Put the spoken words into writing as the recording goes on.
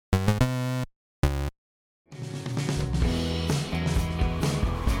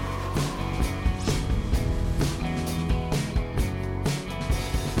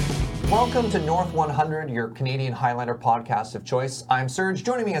Welcome to North 100, your Canadian Highlander podcast of choice. I'm Serge.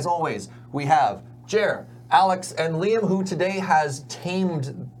 Joining me as always, we have Jer, Alex, and Liam, who today has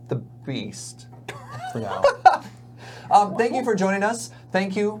tamed the beast. For now. Thank you for joining us.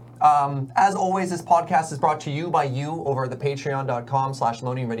 Thank you. As always, this podcast is brought to you by you over at the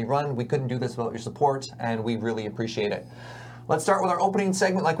patreon.com/loadingreadyrun. We couldn't do this without your support, and we really appreciate it. Let's start with our opening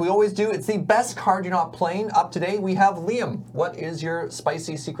segment like we always do. It's the best card you're not playing. Up today, we have Liam. What is your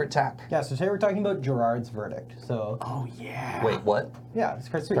spicy secret tack? Yeah, so today we're talking about Gerard's Verdict. So, Oh, yeah. Wait, what? yeah, it's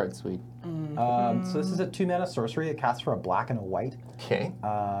card sweet. Card sweet. So this is a 2-mana sorcery. It casts for a black and a white. Okay.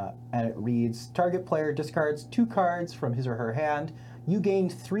 And it reads, target player discards 2 cards from his or her hand. You gain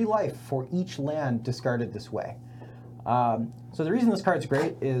 3 life for each land discarded this way. So the reason this card's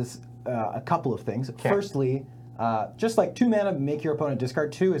great is a couple of things. Okay. Firstly, just like 2 mana, make your opponent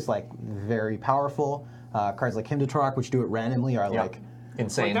discard 2 is like very powerful. Cards like Hymn to Torok, which do it randomly, are Yep. like...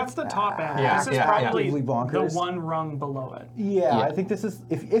 Insane. Like, that's the top end. Yeah, This is yeah, probably yeah. the Bonkers. one rung below it. Yeah, Yeah. I think this is,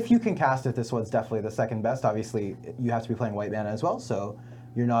 if you can cast it, this one's definitely the second best. Obviously, you have to be playing white mana as well, so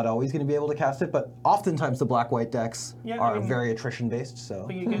you're not always going to be able to cast it, but oftentimes the black-white decks Yeah, are I mean- very attrition-based, so...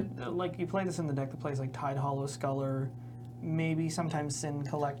 But you get, like, you play this in the deck that plays, like, Tide Hollow Sculler, maybe sometimes Sin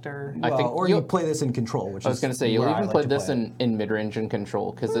Collector. I Well, think or you you'll- play this in Control, which I was is going to say, you'll where I even like play to this play it. in mid-range and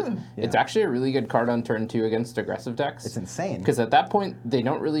Control, because it's Yeah. actually a really good card on turn 2 against aggressive decks. It's insane. Because at that point, they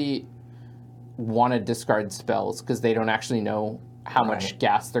don't really want to discard spells, because they don't actually know how much Right.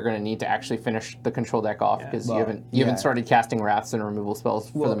 gas they're going to need to actually finish the control deck off, because Well, you haven't yeah. started casting wraths and removal spells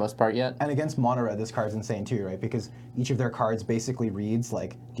for Well, the most part yet. And against mono red, this card's insane too, right? Because each of their cards basically reads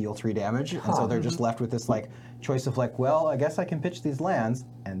like deal 3 damage, and so they're just left with this like choice of like, well, I guess I can pitch these lands,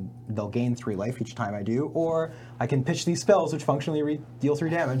 and they'll gain 3 life each time I do, or I can pitch these spells which functionally deal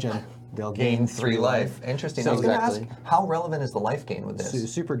 3 damage, and they'll Gain 3 life. Interesting. So I was going to ask, exactly. how relevant is the life gain with this?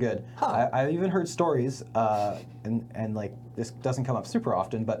 Super good. I even heard stories, and like this doesn't come up super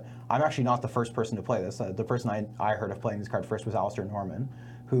often, but I'm actually not the first person to play this. The person I heard of playing this card first was Alistair Norman,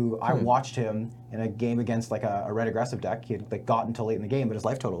 who I watched him in a game against like a red aggressive deck. He had like got until late in the game, but his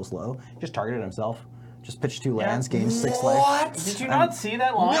life total was low. He just targeted himself, just pitched 2 lands, gained 6 life. What? Did you not see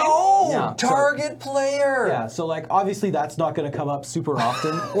that line? No! Yeah, so- Target player! Yeah, so like obviously that's not going to come up super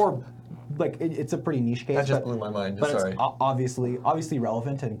often, or like it's a pretty niche case. That just but- blew my mind. But Sorry. it's obviously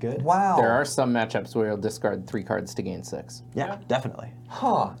relevant and good. Wow. There are some matchups where you'll discard 3 cards to gain 6. Yeah, definitely.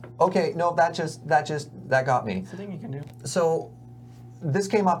 Huh. Okay, no, that got me. It's a thing you can do. So, this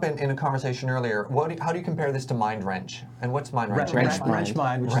came up in a conversation earlier. How do you compare this to Mind Wrench? And what's Mind Wrench? Wrench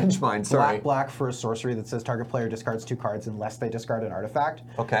Mind, which Wrench is Mind, sorry. black for a sorcery that says target player discards 2 cards unless they discard an artifact.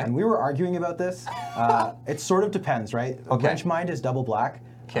 Okay. And we were arguing about this. It sort of depends, right? Okay. Wrench Mind is double black.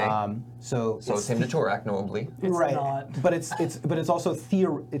 Okay. So it's Hymn to Torok, notably. It's right. not. But it's also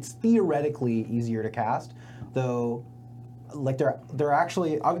it's theoretically easier to cast, though. Like they're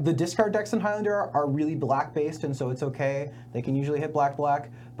actually the discard decks in Highlander are really black based, and so it's okay. They can usually hit black.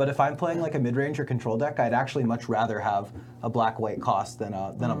 But if I'm playing like a mid range or control deck, I'd actually much rather have a black white cost than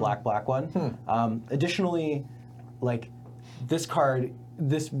a black one. Additionally, like this card.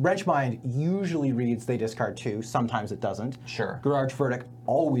 This Wrench Mind usually reads they discard 2, sometimes it doesn't. Sure. Gerard's Verdict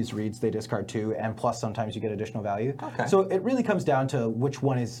always reads they discard 2, and plus sometimes you get additional value. Okay. So it really comes down to which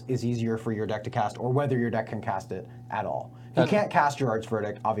one is easier for your deck to cast, or whether your deck can cast it at all. If you can't cast Gerard's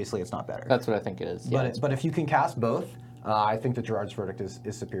Verdict, obviously it's not better. That's what I think it is. Yeah. But if you can cast both, I think that Gerard's Verdict is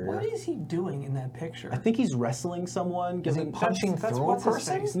superior. What is he doing in that picture? I think he's wrestling someone, Is he giving punching that's through a what's his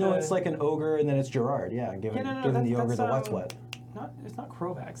person? face. No, it's like an ogre, and then it's Gerard. Yeah, giving the ogre the what's what. It's not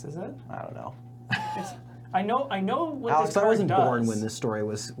Krovax, is it? I don't know. It's, I know what Alex, this I card wasn't does. born when this story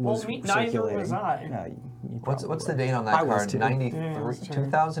was neither circulating. was I. Yeah, you What's probably the were. date on that I was card? too. 93, Yeah, that's true.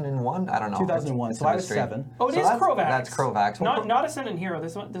 2001? I don't know. 2001, It's so a I was mystery. 7. Oh, it So is that's- Krovax. that's Krovax. Not Ascendant Hero.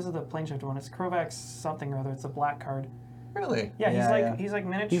 This is the Planeshifter one. It's Krovax something or other. It's a black card. Really? Yeah, Yeah, he's like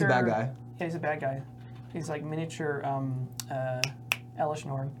miniature. He's a bad guy. Yeah, he's a bad guy. He's like miniature Elish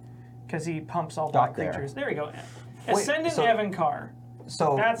Norn, because he pumps all black there. creatures. There we go. Wait, Ascendant so- Evan Carr.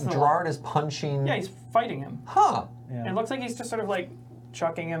 So That's the Gerard is punching... Yeah, he's fighting him. Huh. Yeah. It looks like he's just sort of like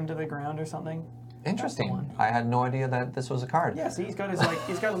chucking him to the ground or something. Interesting. That's the one. I had no idea that this was a card. Yeah, see, he's got his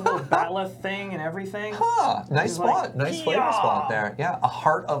little Batleth thing and everything. Huh. Nice He's like, spot. Nice flavor "Yeah." spot there. Yeah. A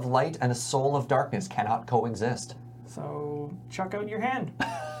heart of light and a soul of darkness cannot coexist. So chuck out your hand.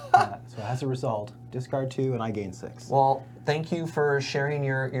 So as a result, discard 2 and I gain 6. Well, thank you for sharing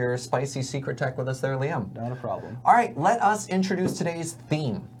your spicy secret tech with us there, Liam. Not a problem. All right, let us introduce today's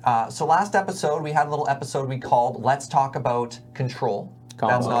theme. So last episode, we had a little episode we called Let's Talk About Control.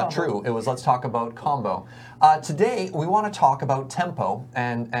 That's Combo. not true. It was let's talk about combo. Today we want to talk about tempo,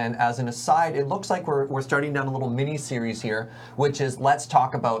 and as an aside, it looks like we're starting down a little mini series here, which is let's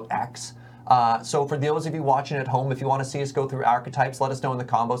talk about X. So for those of you watching at home, if you want to see us go through archetypes, let us know in the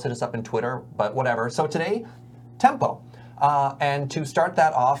combos. Hit us up in Twitter, but whatever. So today, tempo, and to start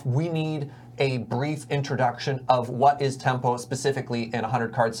that off, we need a brief introduction of what is tempo specifically in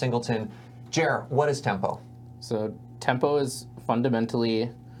 100 card singleton. Jer, what is tempo? So tempo is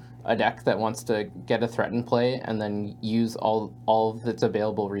fundamentally a deck that wants to get a threat in play and then use all of its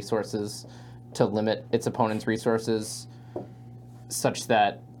available resources to limit its opponent's resources such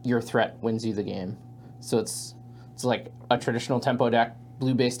that your threat wins you the game. So it's like a traditional tempo deck.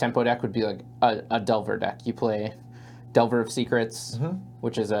 Blue-based tempo deck would be like a Delver deck. You play Delver of Secrets,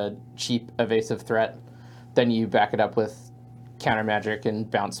 which is a cheap evasive threat. Then you back it up with counter magic and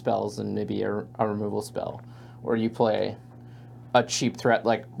bounce spells and maybe a removal spell. Or you play a cheap threat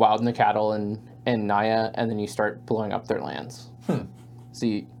like Wild in the Cattle and Naya, and then you start blowing up their lands.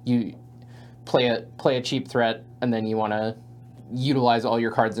 So you play a cheap threat, and then you want to utilize all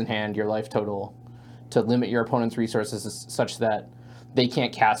your cards in hand, your life total, to limit your opponent's resources such that they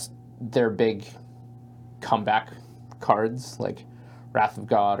can't cast their big comeback cards like Wrath of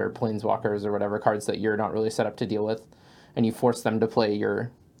God or Planeswalkers or whatever cards that you're not really set up to deal with, and you force them to play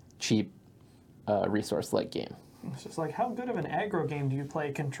your cheap resource-like game. It's just like, how good of an aggro game do you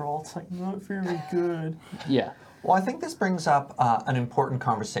play Control? It's like, not very good. Yeah. Well, I think this brings up an important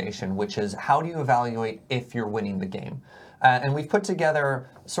conversation, which is how do you evaluate if you're winning the game? And we've put together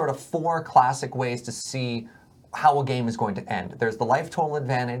sort of 4 classic ways to see how a game is going to end. There's the life total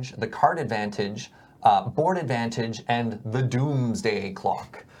advantage, the card advantage, board advantage, and the doomsday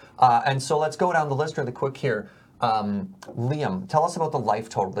clock. And so let's go down the list really quick here. Liam, tell us about the life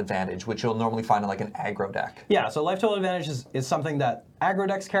total advantage, which you'll normally find in like an aggro deck. Yeah, so life total advantage is something that aggro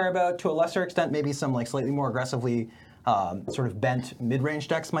decks care about. To a lesser extent, maybe some like slightly more aggressively sort of bent mid-range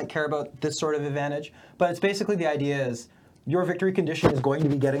decks might care about this sort of advantage. But it's basically the idea is your victory condition is going to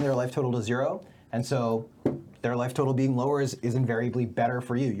be getting their life total to 0, and so their life total being lower is invariably better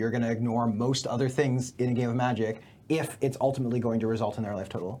for you. You're going to ignore most other things in a game of Magic if it's ultimately going to result in their life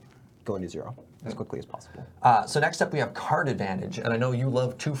total going to 0 as quickly as possible. So next up we have card advantage, and I know you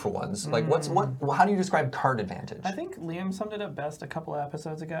love 2-for-1s. Like how do you describe card advantage? I think Liam summed it up best a couple of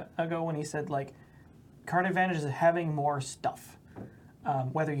episodes ago when he said, like, card advantage is having more stuff.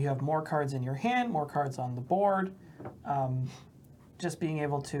 Whether you have more cards in your hand, more cards on the board, just being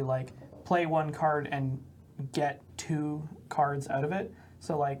able to, like, play one card and get 2 cards out of it.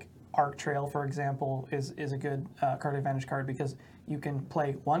 So, like, Arc Trail, for example, is a good card advantage card because you can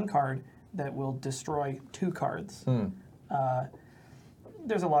play one card that will destroy 2 cards.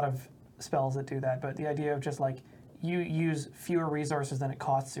 There's a lot of spells that do that, but the idea of just like you use fewer resources than it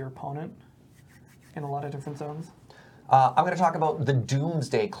costs your opponent in a lot of different zones. I'm going to talk about the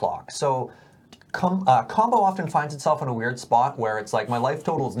doomsday clock. So combo often finds itself in a weird spot where it's like my life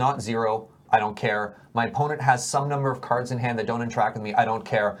total is not 0, I don't care. My opponent has some number of cards in hand that don't interact with me, I don't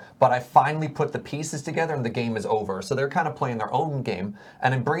care. But I finally put the pieces together and the game is over. So they're kind of playing their own game.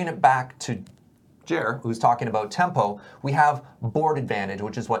 And in bringing it back to Jer, who's talking about tempo, we have board advantage,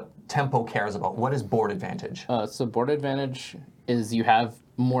 which is what tempo cares about. What is board advantage? So board advantage is you have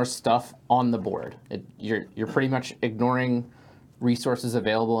more stuff on the board. You're pretty much ignoring resources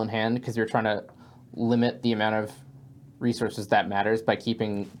available in hand because you're trying to limit the amount of resources that matters by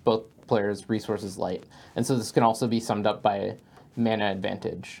keeping both players' resources light. And so this can also be summed up by mana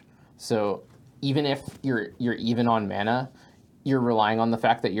advantage. So even if you're even on mana, you're relying on the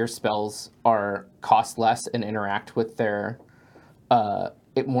fact that your spells are cost less and interact with their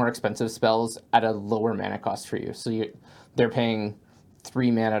more expensive spells at a lower mana cost for you. So they're paying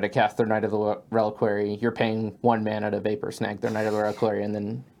 3 mana to cast their Knight of the Reliquary. You're paying 1 mana to Vapor Snag their Knight of the Reliquary and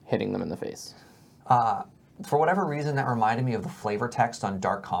then hitting them in the face. For whatever reason, that reminded me of the flavor text on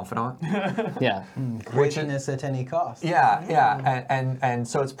Dark Confidant. Yeah. Greatness at any cost. Yeah. And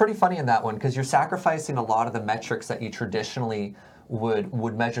so it's pretty funny in that one because you're sacrificing a lot of the metrics that you traditionally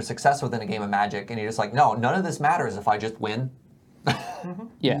would measure success with in a game of Magic, and you're just like, no, none of this matters if I just win.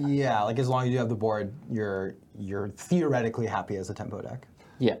 Yeah, like as long as you have the board, you're theoretically happy as a tempo deck.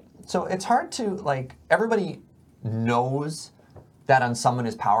 Yeah. So it's hard to, like, everybody knows that Unsummon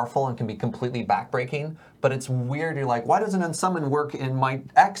is powerful and can be completely backbreaking, but it's weird. You're like, why doesn't Unsummon work in my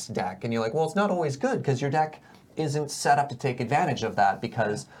X deck? And you're like, well, it's not always good because your deck isn't set up to take advantage of that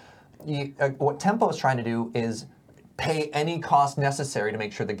because what Tempo is trying to do is pay any cost necessary to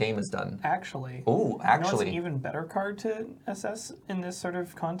make sure the game is done. Actually. Ooh, You know what's actually. an even better card to assess in this sort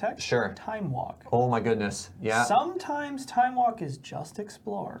of context? Sure. Time Walk. Oh my goodness. Yeah. Sometimes Time Walk is just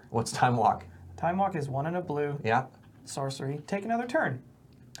explore. What's Time Walk? Time Walk is 1 and a blue, Yeah. sorcery, take another turn.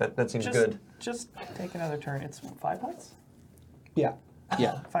 That seems Just, good. just take another turn. It's 5 points? Yeah.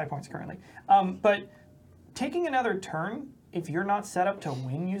 Yeah. 5 points currently. But taking another turn, if you're not set up to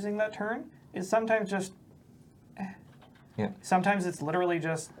win using that turn, is sometimes just. Yeah. Sometimes it's literally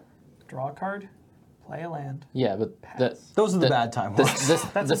just draw a card, play a land. Yeah, but Those are the bad time walks. That's a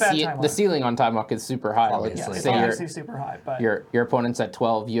bad time the walk. ceiling on time walk is super high. Like, Obviously. It's say obviously super high, but your opponent's at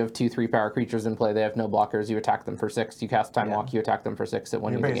 12, you have 2 3-power creatures in play, they have no blockers, you attack them for 6, you cast time walk, you attack them for 6 at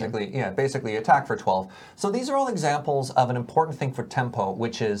 1 You're of the game. basically attack for 12. So these are all examples of an important thing for tempo,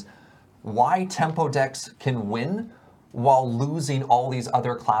 which is why tempo decks can win while losing all these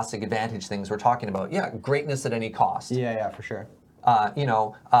other classic advantage things we're talking about. Yeah, greatness at any cost. Yeah, for sure.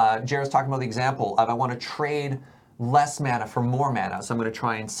 Jared's talking about the example of I want to trade less mana for more mana, so I'm going to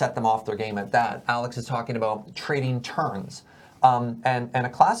try and set them off their game at that. Alex is talking about trading turns. And a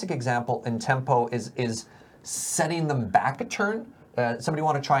classic example in tempo is setting them back a turn. Somebody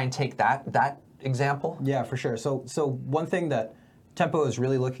want to try and take that example? Yeah, for sure. So one thing that Tempo is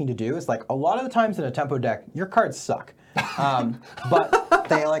really looking to do is like a lot of the times in a Tempo deck, your cards suck. But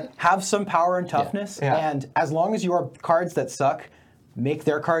they like have some power and toughness, Yeah. and as long as your cards that suck make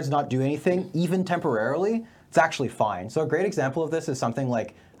their cards not do anything, even temporarily, it's actually fine. So a great example of this is something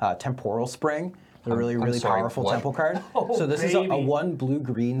like Temporal Spring, a really sorry, powerful what? tempo card. Oh, so this is a baby. 1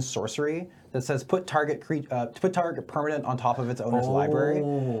 blue-green sorcery that says put target permanent on top of its owner's library.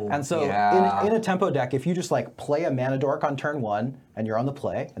 And so yeah. in a tempo deck, if you just like play a mana dork on turn 1 and you're on the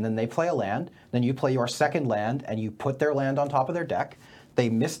play, and then they play a land, then you play your second land and you put their land on top of their deck. They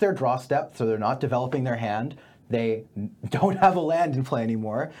miss their draw step, so they're not developing their hand. They don't have a land in play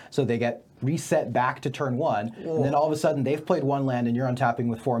anymore, so they get reset back to turn 1, and then all of a sudden they've played 1 land and you're untapping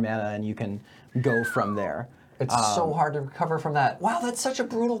with 4 mana and you can go from there. It's so hard to recover from that. Wow, that's such a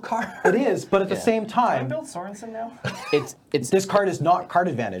brutal card. It is, but at the same Can I time, build Sorensen now? It's this card is not card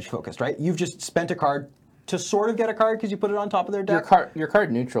advantage focused, right? You've just spent a card to sort of get a card because you put it on top of their deck. your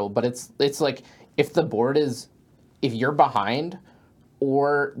card neutral, but it's like if you're behind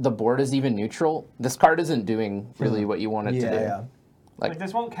or the board is even neutral, this card isn't doing really what you want it to do. Yeah. Like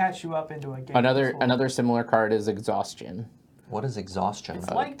this won't catch you up into a game. Another similar card is Exhaustion. What is exhaustion? It's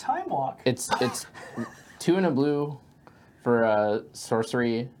like Time Walk. It's 2 and a blue for a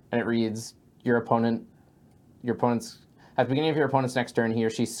sorcery, and it reads your opponent's at the beginning of your opponent's next turn, he or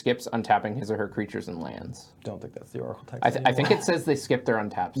she skips untapping his or her creatures and lands. Don't think that's the Oracle text. I think it says they skip their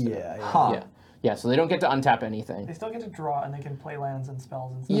untaps. Yeah. Huh. Yeah, so they don't get to untap anything. They still get to draw, and they can play lands and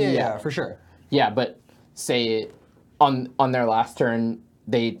spells and stuff. Yeah, for sure. Yeah, but say on their last turn,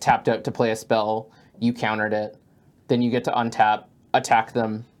 they tapped out to play a spell, you countered it, then you get to untap, attack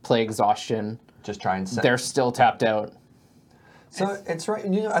them, play Exhaustion. Just try and set. They're still tapped out. So it's right.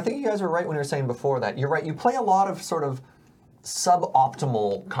 I think you guys were right when you were saying before that. You're right. You play a lot of sort of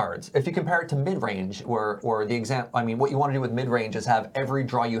suboptimal cards. If you compare it to mid-range, or the example, I mean, what you want to do with mid-range is have every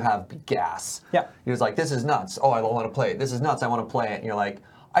draw you have be gas. Yeah. You're just like, this is nuts. Oh, I don't want to play it. This is nuts. I want to play it. And you're like,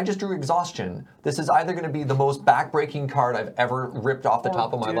 I just drew Exhaustion. This is either going to be the most back-breaking card I've ever ripped off the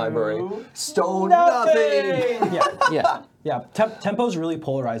top of my library. Stone nothing. Yeah. Tempo's really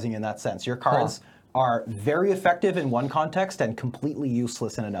polarizing in that sense. Your cards are very effective in one context and completely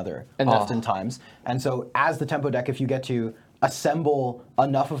useless in another, oftentimes. And so as the tempo deck, if you get to assemble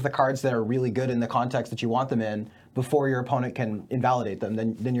enough of the cards that are really good in the context that you want them in before your opponent can invalidate them,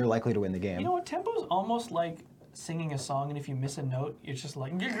 then you're likely to win the game. You know what? Tempo's almost like singing a song, and if you miss a note, it's just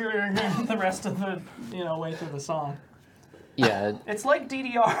like the rest of the way through the song. Yeah, It's like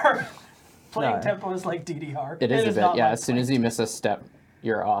DDR. Playing No. tempo is like DDR. it is a bit. not Yeah, like as soon as playing you miss a step,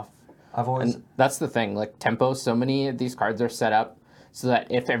 you're off. I've always. And that's the thing. Like tempo, so many of these cards are set up so that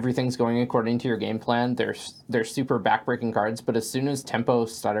if everything's going according to your game plan, they're super backbreaking cards. But as soon as tempo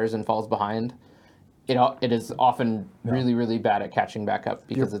stutters and falls behind, it is often really, really bad at catching back up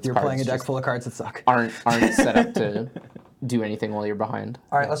because You're cards playing a deck just full of cards that suck. aren't set up to do anything while you're behind.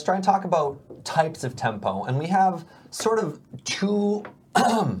 All right, let's try and talk about types of tempo. And we have sort of two,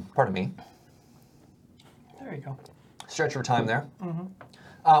 pardon me, There you go. stretch your time there.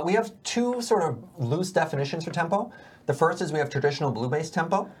 We have two sort of loose definitions for tempo. The first is we have traditional blue-based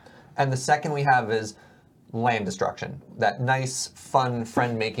tempo, and the second we have is land destruction, that nice, fun,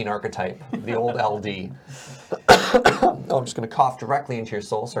 friend-making archetype, the old LD. Oh, I'm just going to cough directly into your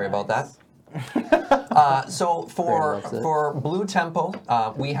soul. Sorry about that. So loves it. for Blue Tempo,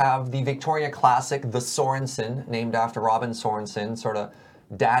 we have the Victoria Classic, the Sorensen, named after Robin Sorensen, sort of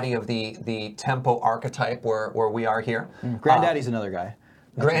daddy of the tempo archetype where we are here. Granddaddy's another guy.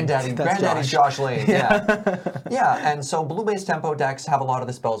 Granddaddy's Josh Lane, yeah. And so blue-based tempo decks have a lot of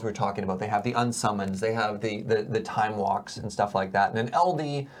the spells we're talking about. They have the unsummons, they have the time walks and stuff like that. And then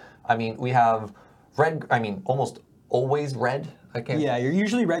LD, I mean, we have red, I mean, almost always red. Yeah, you're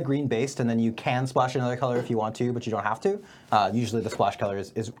usually red-green based, and then you can splash another color if you want to, but you don't have to. Usually the splash color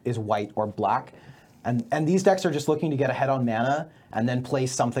is white or black. And these decks are just looking to get ahead on mana and then play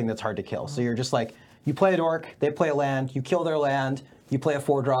something that's hard to kill. So you're just like, you play a dork, they play a land, you kill their land, you play a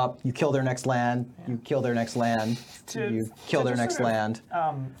 4-drop, you kill their next land, you kill their next land, you kill their next land.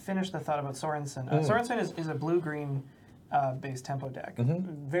 Finish the thought about Sorensen. Sorensen is a blue-green based tempo deck.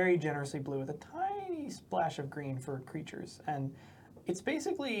 Very generously blue with a tiny splash of green for creatures. And it's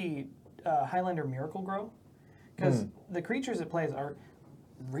basically Highlander Miracle Grow, because the creatures it plays are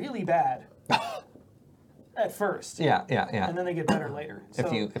really bad at first. Yeah. And then they get better later. So,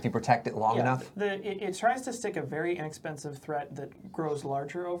 if you protect it long enough. It tries to stick a very inexpensive threat that grows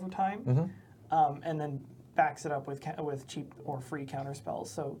larger over time, and then backs it up with cheap or free counter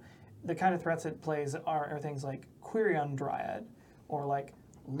spells. So the kind of threats it plays are things like Quirion Dryad, or like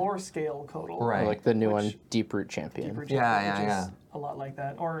Lore Scale Codal. Right. Or like the new one, Deeproot Champion. Deeproot Yeah, Champion, yeah, which is a lot like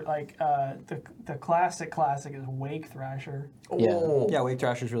that. Or like the classic is Wake Thrasher. Oh. Yeah, Wake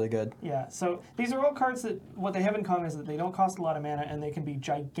Thrasher's really good. Yeah, so these are all cards that what they have in common is that they don't cost a lot of mana and they can be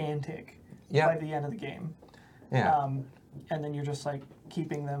gigantic by the end of the game. Yeah. And then you're just like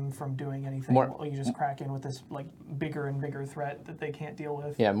keeping them from doing anything. Or you just crack in with this like bigger and bigger threat that they can't deal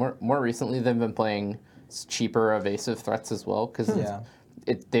with. Yeah, more recently they've been playing cheaper evasive threats as well, because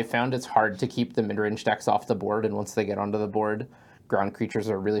they found it's hard to keep the mid-range decks off the board, and once they get onto the board, ground creatures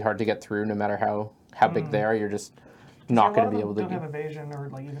are really hard to get through no matter how big they are. You're just not going to be able to don't have evasion or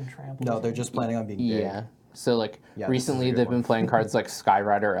like even trample. No, they're just planning on being big. Yeah. So like recently this is a good they've been one. playing cards like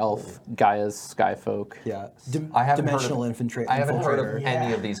Skyrider Elf, Gaia's Skyfolk. Yeah. I haven't Dimensional heard of, Infiltrator. I haven't heard of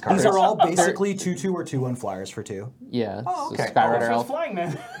any of these cards. These are all basically 2/2 or 2/1 flyers for 2. Yeah. Oh, okay. So Skyrider So it's Elf. flying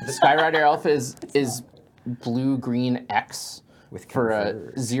man. Skyrider Elf is blue-green X With for a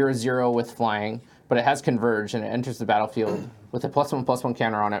Converge. 0/0 with flying, but it has Converge and it enters the battlefield with a +1/+1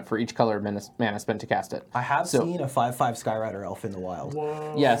 counter on it for each color of mana spent to cast it. I have So- seen a 5/5 Skyrider Elf in the wild.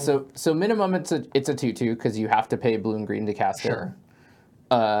 Whoa. Yeah, so minimum it's a 2/2 because you have to pay blue and green to cast Sure.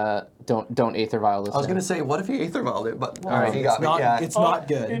 it. Don't Aether Vial this I was thing. going to say, what if you Aether Vialed it? But all right, you got It's me. not, Yeah. it's not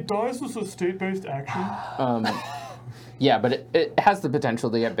good. It dies with a state-based action. Yeah, but it has the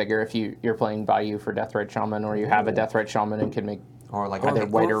potential to get bigger if you're playing Bayou for Deathrite Shaman, or you have a Deathrite Shaman and can make Or like Either a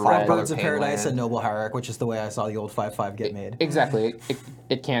white or five red. color Birds of pain Paradise land. and Noble Hierarch, which is the way I saw the old 5/5 get made. exactly.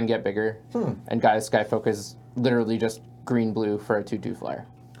 It can get bigger, and Gaia's Skyfolk is literally just green-blue for a 2/2 flyer.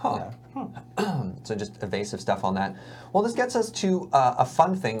 Huh. So just evasive stuff on that. Well, this gets us to a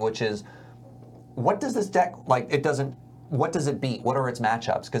fun thing, which is, what does this deck, like, what does it beat? What are its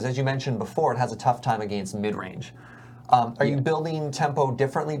matchups? Because as you mentioned before, it has a tough time against mid-range. Are you building tempo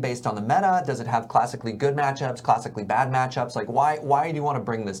differently based on the meta? Does it have classically good matchups, classically bad matchups? Like, why do you want to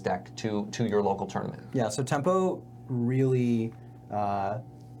bring this deck to your local tournament? Yeah, so Tempo really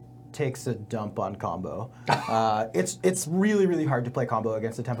takes a dump on combo. It's really, really hard to play combo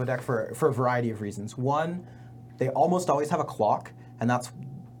against a Tempo deck for a variety of reasons. One, they almost always have a clock, and that's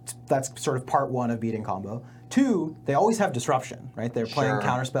sort of part one of beating combo. Two, they always have disruption, right? They're playing Sure.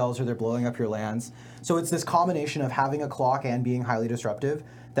 counter spells or they're blowing up your lands. So it's this combination of having a clock and being highly disruptive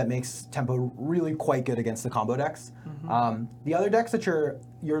that makes Tempo really quite good against the combo decks. The other decks that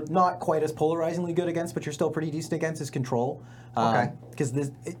you're not quite as polarizingly good against, but you're still pretty decent against, is Control. Okay. Because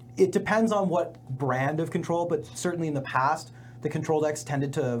it depends on what brand of Control, but certainly in the past, the Control decks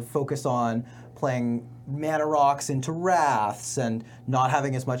tended to focus on playing mana rocks into Wraths and not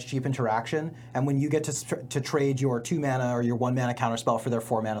having as much cheap interaction. And when you get to trade your 2 mana or your 1 mana counterspell for their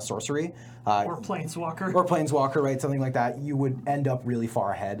 4 mana sorcery, Or Planeswalker. or Planeswalker, right, something like that, you would end up really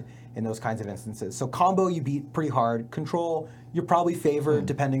far ahead in those kinds of instances. So combo you beat pretty hard. Control, you're probably favored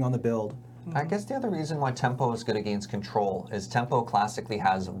depending on the build. I guess the other reason why Tempo is good against Control is Tempo classically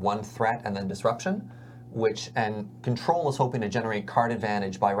has one threat and then disruption, and Control is hoping to generate card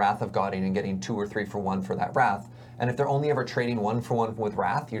advantage by Wrath of Godding and getting 2 or 3 for 1 for that Wrath. And if they're only ever trading 1 for 1 with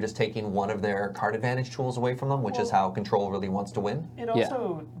Wrath, you're just taking one of their card advantage tools away from them, which is how Control really wants to win. It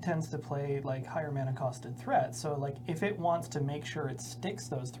also tends to play like higher mana costed threats. So like if it wants to make sure it sticks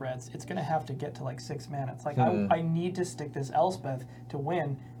those threats, it's going to have to get to like 6 mana. It's like I need to stick this Elspeth to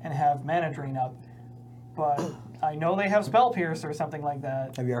win and have mana drain up. But I know they have Spell Pierce or something like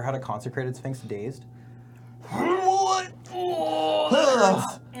that. Have you ever had a Consecrated Sphinx dazed? What?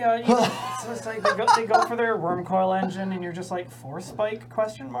 Yeah, it's like they go for their Worm Coil engine, and you're just like, Force Spike,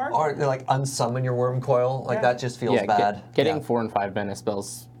 question mark? Or they like unsummon your worm coil. Like Yeah. that just feels bad. Getting Yeah. 4 and 5 mana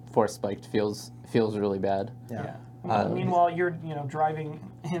spells force spiked feels really bad. Yeah. Um, Meanwhile, you're driving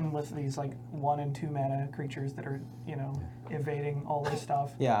in with these like 1 and 2 mana creatures that are evading all this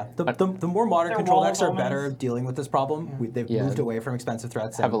stuff. Yeah, the more modern They're control wall decks are omens. better dealing with this problem. They've Yeah. moved away from expensive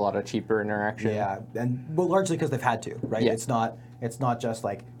threats. Have and- a lot of cheaper interaction. Yeah, and well, largely because they've had to, right? Yeah. It's not just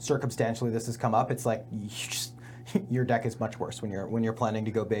like circumstantially this has come up. It's like your deck is much worse when you're planning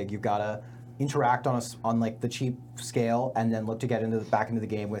to go big. You've got to interact on like the cheap scale, and then look to get back into the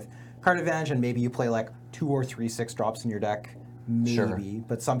game with card advantage, and maybe you play like 2 or 3 6-drops in your deck, maybe. Sure.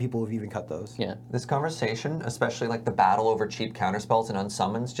 But some people have even cut those. Yeah. This conversation, especially like the battle over cheap counterspells and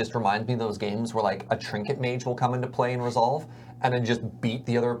unsummons, just reminds me of those games where like a Trinket Mage will come into play and resolve, and then just beat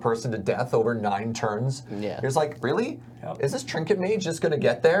the other person to death over 9 turns. Yeah. It's like, really? Yep. Is this Trinket Mage just gonna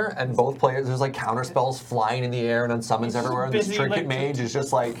get there? And both players, there's like counterspells flying in the air and unsummons everywhere. And this busy, Trinket like- Mage is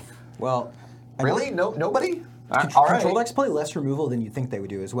just like, Well, and really? No, nobody? Control All right. decks play less removal than you think they would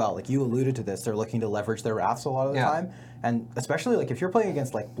do as well. Like you alluded to this, they're looking to leverage their wraths a lot of the Yeah. time, and especially like if you're playing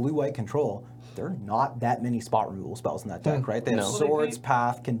against like blue-white control, there are not that many spot removal spells in that deck, right? They have No. Swords,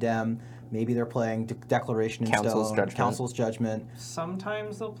 Path, Condemn. Maybe they're playing Declaration in Council's Stone, Judgment. Council's Judgment,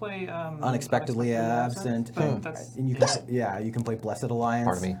 Sometimes they'll play Unexpectedly Absent, but that's and you can play Blessed Alliance.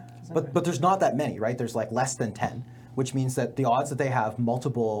 Pardon me. But there's not that many, right? There's like less than 10, which means that the odds that they have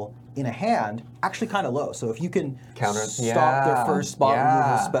multiple in a hand actually kind of low. So if you can stop their first spot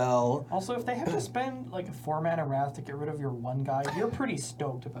removal spell, also, if they have to spend like a 4 mana Wrath to get rid of your one guy, you're pretty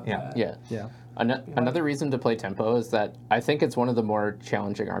stoked about Yeah. that. Yeah. yeah. Another reason to play tempo is that I think it's one of the more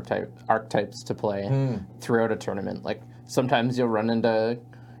challenging archetypes to play throughout a tournament. Like sometimes you'll run into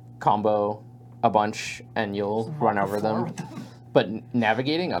combo a bunch and you'll run over them. But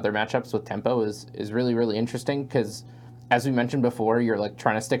navigating other matchups with tempo is really, really interesting because, as we mentioned before, you're like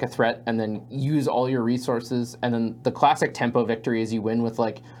trying to stick a threat and then use all your resources. And then the classic tempo victory is you win with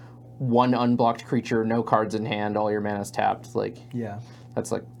like 1 unblocked creature, no cards in hand, all your mana's tapped. Like Yeah.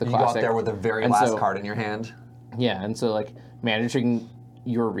 that's like the You classic. got there with the very And last so- card in your hand. Yeah, and so like managing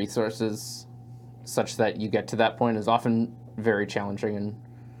your resources such that you get to that point is often very challenging and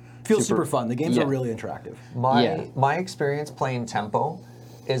Feels super fun. The games yeah. are really interactive. My experience playing tempo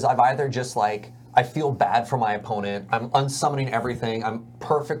is I've either just like I feel bad for my opponent, I'm unsummoning everything, I'm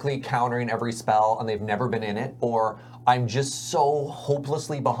perfectly countering every spell and they've never been in it, or I'm just so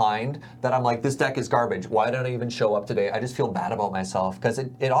hopelessly behind that I'm like, this deck is garbage. Why did I even show up today? I just feel bad about myself because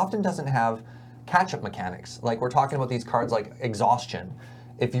it often doesn't have catch-up mechanics. Like we're talking about these cards like Exhaustion.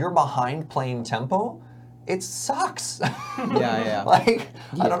 If you're behind playing tempo, it sucks. Yeah. Like,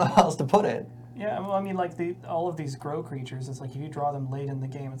 I don't know how else to put it. Yeah, well, I mean, like all of these grow creatures, it's like if you draw them late in the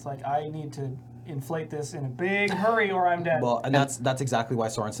game, it's like I need to inflate this in a big hurry or I'm dead. Well, and that's exactly why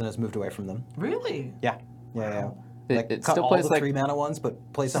Sorensen has moved away from them. Really? Yeah. It cut still all plays the like 3 mana ones,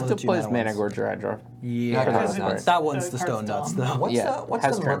 but play some still of the 2 plays mana Mana ones. Gorge or Hydra. Yeah, Because it's- that one's the the stone card's nuts dumb. though. What's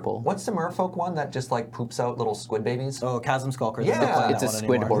has the trample. What's the Merfolk one that just like poops out little squid babies? Oh, Chasm Skulker. Yeah. they're not playing It's that a one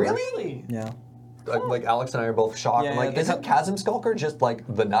squid anymore. horde. Really? Yeah. Like Alex and I are both shocked. Yeah, I'm yeah, like, they isn't cut- Chasm Skulker just like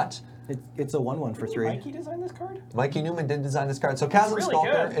the nut? It's a 1/1 for 3. Mikey designed this card? Mikey Newman did design this card. So Chasm really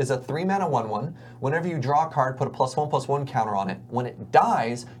Skulker good. is a 3 mana 1/1. Whenever you draw a card, put a +1/+1 counter on it. When it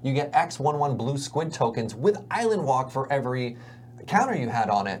dies, you get X 1/1 blue squid tokens with Island Walk for every counter you had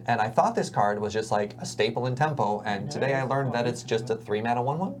on it. And I thought this card was just like a staple in tempo. And today I learned that it's just a 3 mana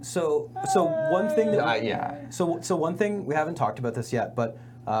 1/1. So one thing that Yeah. So one thing we haven't talked about this yet, but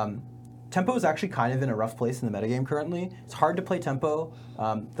tempo is actually kind of in a rough place in the metagame currently. It's hard to play tempo.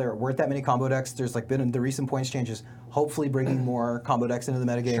 There weren't that many combo decks. There's like been the recent points changes, hopefully bringing more combo decks into the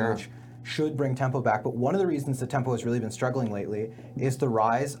metagame, Sure. which should bring tempo back. But one of the reasons that tempo has really been struggling lately is the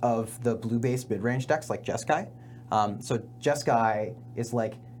rise of the blue-based mid-range decks like Jeskai. So Jeskai is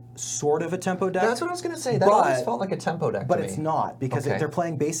like sort of a tempo deck. That's what I was going to say. That always but- felt like a tempo deck But to it's me. not, because Okay. they're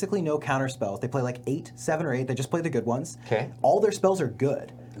playing basically no counter spells. They play like 7 or 8. They just play the good ones. Okay. All their spells are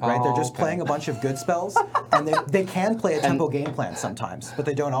good, right? Oh, They're just okay. playing a bunch of good spells, and they can play a tempo game plan sometimes, but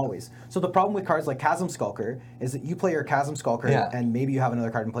they don't always. So the problem with cards like Chasm Skulker is that you play your Chasm Skulker, Yeah. and maybe you have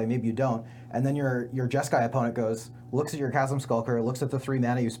another card in play, maybe you don't, and then your Jeskai opponent looks at your Chasm Skulker, looks at the 3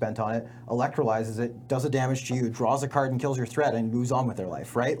 mana you spent on it, electrolyzes it, does a damage to you, draws a card and kills your threat, and moves on with their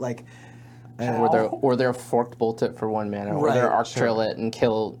life, right? Like. Or they're forked bolt it for 1 mana, or Right, they're arc sure. trail it and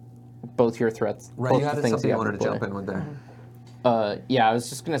kill both your threats. Right. Both You the had things something you have wanted to play. jump in with there. Yeah, I was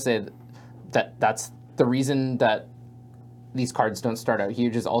just gonna say that's the reason that these cards don't start out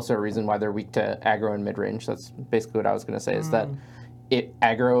huge is also a reason why they're weak to aggro and mid-range. That's basically what I was going to say, is that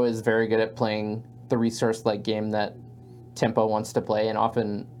aggro is very good at playing the resource-like game that Tempo wants to play, and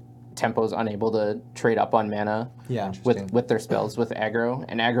often Tempo's unable to trade up on mana Yeah. with their spells with aggro,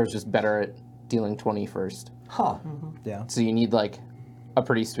 and aggro's just better at dealing 20 first. Huh. Yeah. So you need like a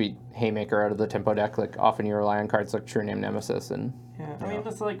pretty sweet haymaker out of the Tempo deck. Like often you rely on cards like True Name Nemesis and Yeah, I mean,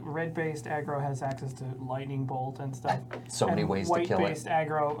 that's like red-based aggro has access to lightning bolt and stuff. So many ways to kill it. White-based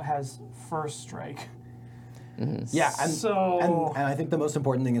aggro has first strike. Yeah, and, So- and I think the most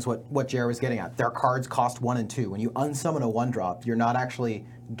important thing is what Jared was getting at. Their cards cost 1 and 2. When you unsummon a 1-drop, you're not actually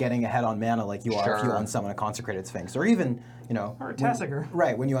getting ahead on mana like you are if you Sure. unsummon a Consecrated Sphinx, or even Or a Tasigur.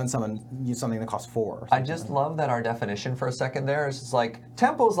 right when you unsummon something that costs 4. Or I something. just love that our definition for a second there is just like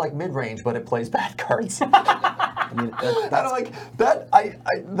Tempo's like mid-range, but it plays bad cards. I mean, And I'm like,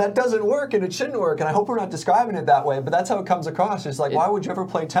 that doesn't work, and it shouldn't work, and I hope we're not describing it that way, but that's how it comes across. It's like, why would you ever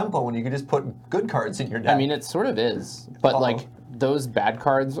play Tempo when you could just put good cards in your deck? I mean, it sort of is, but Uh-oh. like those bad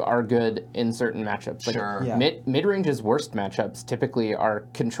cards are good in certain matchups. Like Sure. Yeah. Mid-range's worst matchups typically are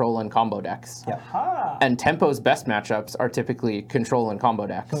control and combo decks. Yeah. Ah, And Tempo's best matchups are typically control and combo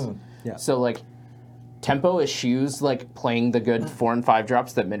decks. Yeah. So like Tempo eschews like playing the good 4 and 5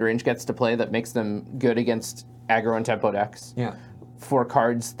 drops that mid-range gets to play that makes them good against aggro and Tempo decks. yeah. For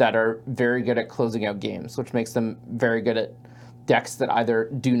cards that are very good at closing out games, which makes them very good at decks that either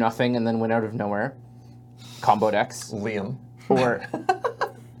do nothing and then win out of nowhere, combo decks, Liam. or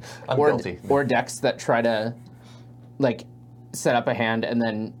I'm or, guilty. or decks that try to like set up a hand and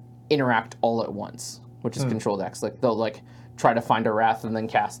then interact all at once, which is control decks. Like they'll like try to find a wrath and then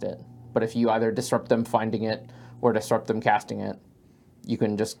cast it. But if you either disrupt them finding it or disrupt them casting it, you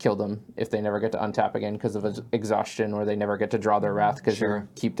can just kill them if they never get to untap again because of exhaustion, or they never get to draw their wrath because Sure. you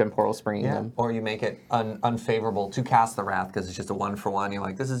keep temporal springing Yeah. them. Or you make it unfavorable to cast the Wrath because it's just a 1-for-1. You're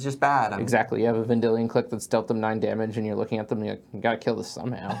like, this is just bad. Exactly. You have a Vendilion Click that's dealt them 9 damage, and you're looking at them and you're like, you gotta kill this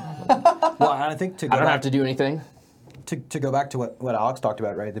somehow. Well, and I think to go I don't back, have to do anything. to go back to what Alex talked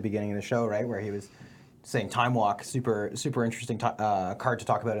about right at the beginning of the show, right, where he was saying Time Walk, super interesting card to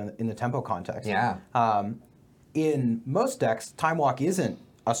talk about in the Tempo context. Yeah. In most decks, Time Walk isn't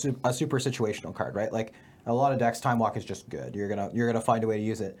a super situational card, right? Like a lot of decks, Time Walk is just good. You're gonna find a way to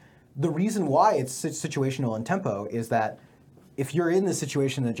use it. The reason why it's situational in Tempo is that if you're in the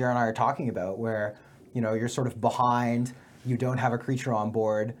situation that Jared and I are talking about, where you're sort of behind, you don't have a creature on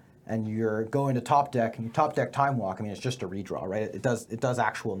board, and you're going to top deck and you top deck Time Walk, I mean, it's just a redraw, right? It does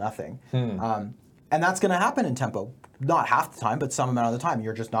actual nothing. And that's going to happen in Tempo. Not half the time, but some amount of the time.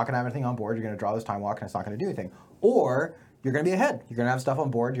 You're just not going to have anything on board. You're going to draw this Time Walk, and it's not going to do anything. Or you're going to be ahead. You're going to have stuff on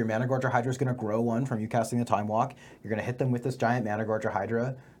board. Your Mana Gorger Hydra is going to grow 1 from you casting the Time Walk. You're going to hit them with this giant Mana Gorger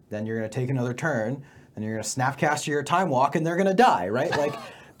Hydra. Then you're going to take another turn. Then you're going to Snapcast your Time Walk, and they're going to die, right? Like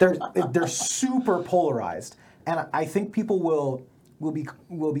they're super polarized, and I think people will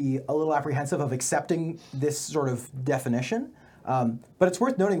be a little apprehensive of accepting this sort of definition. But it's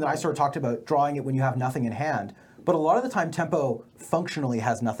worth noting that I sort of talked about drawing it when you have nothing in hand. But a lot of the time, Tempo functionally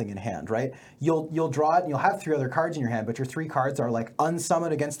has nothing in hand, right? You'll draw it, and you'll have 3 other cards in your hand, but your 3 cards are like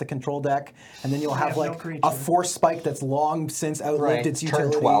unsummoned against the control deck, and then you'll have have no like creature. a Force Spike that's long since outlived Right, its turn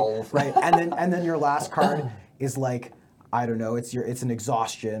utility, 12. right? And then your last card is like, I don't know, it's an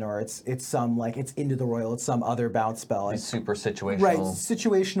exhaustion, or it's some like it's Into the Royal, it's some other bounce spell. And Super situational. right,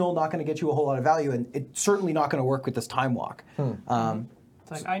 situational, not going to get you a whole lot of value, and it's certainly not going to work with this Time Walk.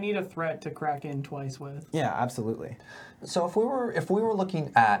 it's like I need a threat to crack in twice with. Yeah, absolutely. So if we were looking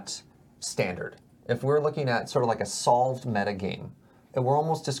at standard, if we're looking at sort of like a solved meta game, and we're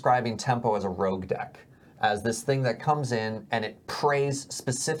almost describing Tempo as a rogue deck, as this thing that comes in and it preys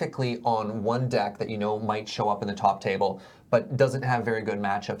specifically on one deck that might show up in the top table, but doesn't have very good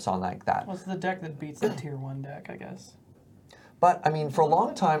matchups on like that. What's the deck that beats the tier 1 deck, I guess? But I mean, for a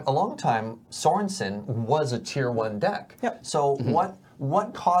long time, Sorensen was a tier 1 deck. Yep. So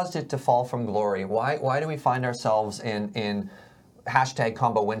what caused it to fall from glory? Why do we find ourselves in hashtag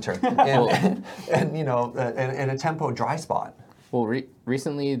combo winter and in a Tempo dry spot? Well,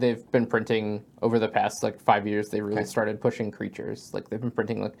 recently they've been printing over the past like 5 years. They really started pushing creatures. Like they've been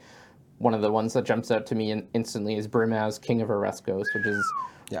printing like one of the ones that jumps out to me instantly is Brimaz, King of Oreskos, which is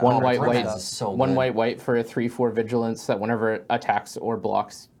one white Brimaz is so one good. white for a 3/4 vigilance that whenever it attacks or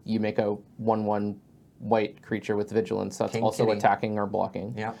blocks, you make a 1/1 white creature with vigilance that's King also Kitty. attacking or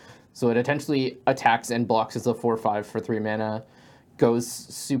blocking. Yeah. So it essentially attacks and blocks as a 4/5 for 3 mana, goes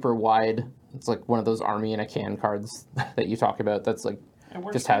super wide. It's like one of those army in a can cards that you talk about. That's like It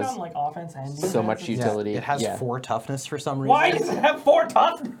works just great has on like offense and defense. so much utility. It has yeah. 4 toughness for some reason. Why does it have 4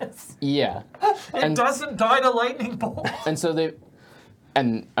 toughness? Yeah. It doesn't die to lightning bolt. And so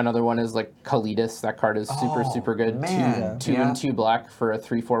and another one is like Kalidas. That card is super good. man. 2 Yeah. and 2 black for a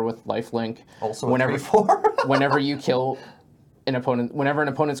 3/4 with lifelink. Also whenever a 3/4. whenever you kill whenever an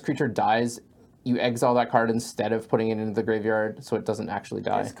opponent's creature dies, you exile that card instead of putting it into the graveyard, so it doesn't actually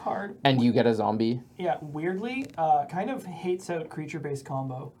die. This card, And you get a zombie. yeah, weirdly, kind of hates out creature-based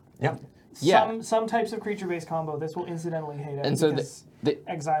combo. Yep. Yeah. Some types of creature-based combo, this will incidentally hate out And so because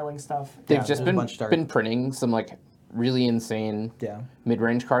exiling stuff. they've Yeah, just there's a bunch dark. been printing some like really insane Yeah.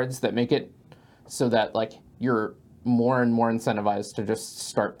 mid-range cards that make it so that like you're more and more incentivized to just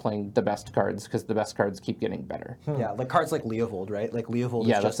start playing the best cards because the best cards keep getting better. Yeah, like cards like Leovold, right? Like Leovold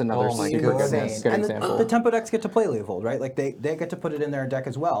Yeah, is that's just another oh my super goodness. good and example. the tempo decks get to play Leovold, right? Like they get to put it in their deck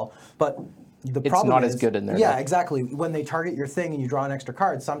as well. But the It's problem not is, as good in their yeah, deck. exactly. When they target your thing and you draw an extra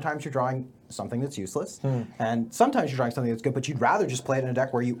card, sometimes you're drawing something that's useless, and sometimes you're drawing something that's good. But you'd rather just play it in a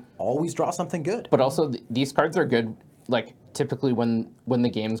deck where you always draw something good. But also, these cards are good, like, typically when the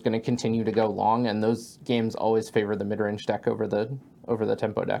game's going to continue to go long, and those games always favor the mid-range deck over the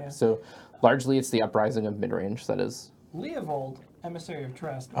tempo deck. Yeah. So, largely, it's the uprising of mid-range that is... Leovold, Emissary of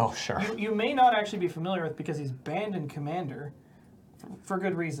Trust. Oh, sure. You may not actually be familiar with because he's banned in Commander for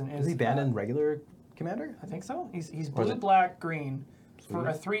good reason. Is he banned in regular Commander? I think so. He's Was blue, it- black, green for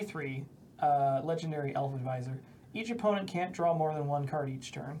a 3/3 legendary elf advisor. Each opponent can't draw more than 1 card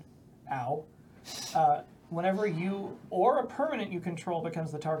each turn. Ow. Whenever you or a permanent you control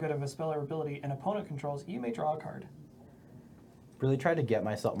becomes the target of a spell or ability an opponent controls, you may draw a card. Really tried to get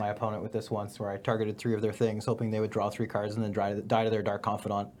my opponent with this once, where I targeted 3 of their things, hoping they would draw 3 cards and then die to their Dark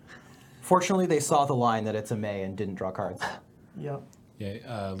Confidant. Fortunately, they saw the line that it's a May and didn't draw cards. Yep.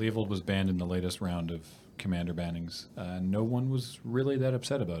 Yeah, Leovold was banned in the latest round of commander bannings. No one was really that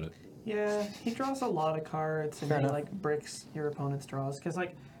upset about it. Yeah, he draws a lot of cards and Fair he enough. like breaks your opponent's draws because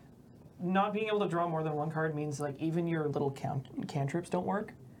like not being able to draw more than 1 card means like even your little cantrips don't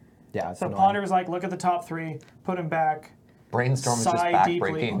work. Yeah, it's So annoying. Ponder's like, look at the top 3, put him back. Brainstorm is just Sigh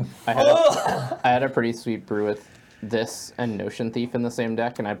deeply. backbreaking. I had a pretty sweet brew with this and Notion Thief in the same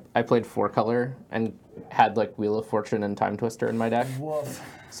deck, and I played 4-color and had, like, Wheel of Fortune and Time Twister in my deck. Woof.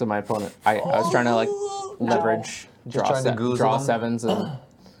 So my opponent... I was trying to, like, leverage trying to goozle draw them? 7s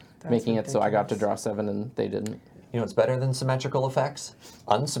and making it so I got to ridiculous. draw 7 and they didn't. You know what's better than symmetrical effects?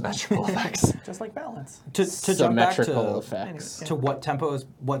 Unsymmetrical effects. Just like balance. to jump back Symmetrical to effects. to what tempo is,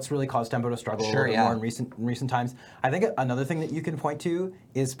 what's really caused tempo to struggle Sure, a little bit yeah. more in recent times. I think another thing that you can point to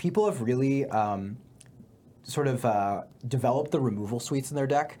is people have really sort of developed the removal suites in their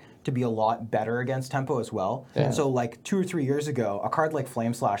deck to be a lot better against tempo as well. Yeah. So like 2 or 3 years ago, a card like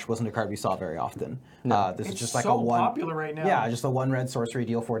Flame Slash wasn't a card we saw very often. This is It's just like so a 1 popular right now. Yeah, just a 1-red sorcery,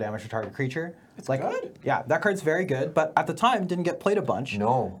 deal 4 damage to target creature. It's like, good. Yeah, that card's very good, but at the time didn't get played a bunch.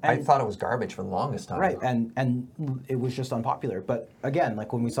 No, I And- thought it was garbage for the longest time. Right, and it was just unpopular. But again,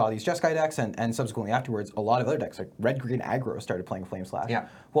 like when we saw these Jeskai decks and subsequently afterwards, a lot of other decks, like Red-Green Aggro, started playing Flame Slash. Yeah.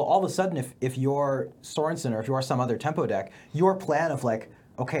 Well, all of a sudden, if you're Sorensen or if you're some other tempo deck, your plan of like,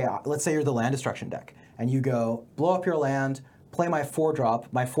 okay, let's say you're the land destruction deck, and you go, blow up your land, play my 4-drop,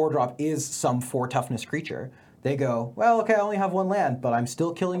 my 4-drop is some 4 toughness creature. They go, well, okay, I only have 1 land, but I'm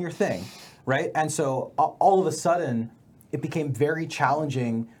still killing your thing, right? And so all of a sudden, it became very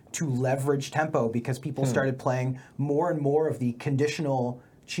challenging to leverage tempo because people started playing more and more of the conditional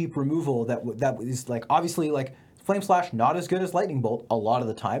cheap removal that is like obviously like Flame Slash not as good as Lightning Bolt a lot of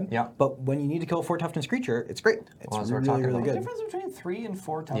the time. Yeah. But when you need to kill a 4 toughness creature, it's great. It's Well, as we're really, talking really about. The good. difference between 3 and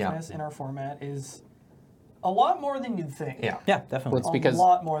 4 toughness in our format is a lot more than you'd think. Yeah. Yeah, definitely. Well, it's A because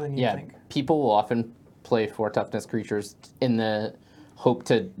lot more than you'd yeah, think. people will often play 4 toughness creatures in the hope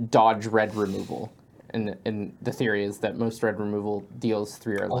to dodge red removal. And the theory is that most red removal deals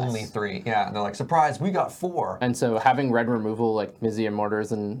 3 or less. Only 3. Yeah, and they're like, surprise, we got 4. And so having red removal like Mizzium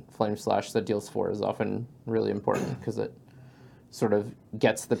Mortars and Flame Slash that deals 4 is often really important because it sort of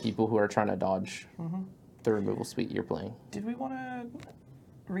gets the people who are trying to dodge the removal suite you're playing. Did we want to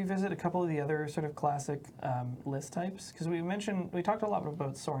revisit a couple of the other sort of classic list types? Because we talked a lot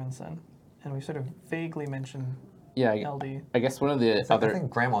about Sorensen, and we sort of vaguely mentioned Yeah, LD. I guess one of the I other...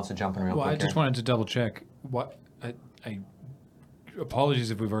 think Graham wants to jump in real Well, quick I just here. wanted to double check. What I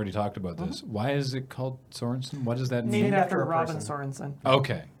apologies if we've already talked about this. Why is it called Sorensen? What does that mean? Named after after a Robin person. Sorensen.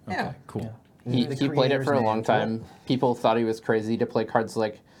 Okay. Yeah. Cool. He The played it for a creator's long name. time. People thought he was crazy to play cards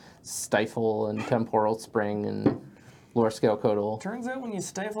like Stifle and Temporal Spring and Lore Scale Codal. Turns out when you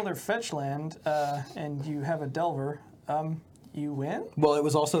stifle their fetch land and you have a Delver, you win. Well, it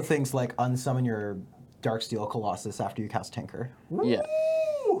was also things like unsummon your Darksteel Colossus after you cast Tinker, Yeah,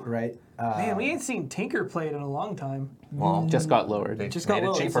 right? Man, we ain't seen Tinker played in a long time. Well, just got lowered. they just made got it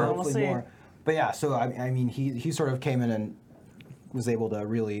lower, cheaper. so We'll hopefully see. more. But yeah, so I mean, he sort of came in and was able to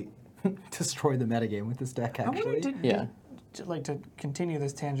really destroy the metagame with this deck. I wonder, Actually, Yeah. like to continue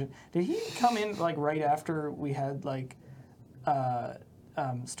this tangent, did he come in like right after we had like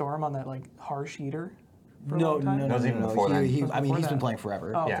Storm on that like harsh eater? For a no, long time? no, That no, was no, even no. before then. I before mean, he's that. been playing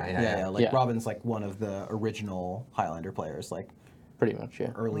forever. Oh, Yeah, okay. yeah. Like Yeah. Robin's like one of the original Highlander players, like Pretty much, yeah.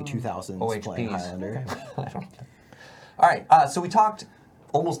 early 2000s playing OHPs. Highlander. I don't know. All right, so we talked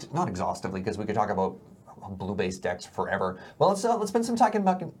almost not exhaustively because we could talk about blue-based decks forever. Well, let's spend some time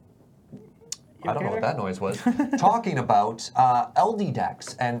talking. I don't know what that noise was. Talking about LD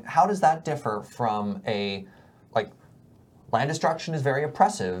decks and how does that differ from a like land destruction is very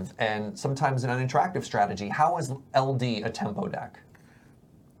oppressive and sometimes an unattractive strategy. How is LD a tempo deck?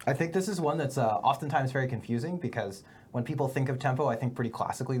 I think this is one that's oftentimes very confusing because when people think of tempo, I think pretty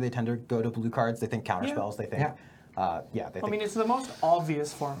classically they tend to go to blue cards. They think counterspells. They think, they I think mean, it's the most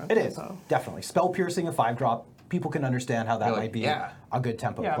obvious form of it is tempo. definitely spell piercing a 5-drop. People can understand how that You're like, might be yeah. a good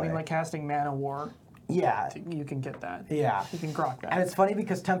tempo Yeah, I play. mean, like casting Mana War, yeah, you can get that. yeah. You can grok that. And it's funny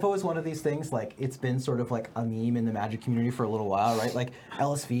because tempo is one of these things, like, it's been sort of like a meme in the Magic community for a little while, right? Like,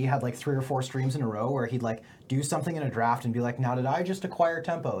 LSV had like 3 or 4 streams in a row where he'd like do something in a draft and be like, now did I just acquire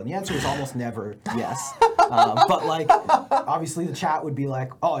tempo? And the answer was almost never yes. But like, obviously the chat would be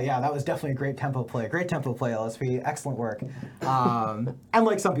like, oh yeah, that was definitely a great tempo play, LSV, excellent work. And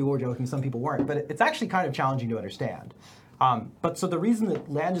like some people were joking, some people weren't, but it's actually kind of challenging to understand. But so the reason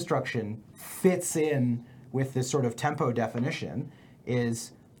that land destruction fits in with this sort of tempo definition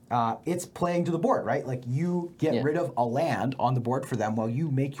is it's playing to the board, right? Like you get rid of a land on the board for them while you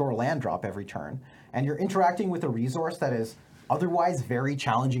make your land drop every turn. And you're interacting with a resource that is otherwise very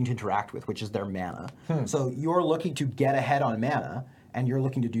challenging to interact with, which is their mana. So you're looking to get ahead on mana, and you're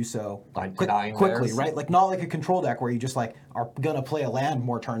looking to do so Like denying quickly, theirs? right? Like not like a control deck where you just like are gonna play a land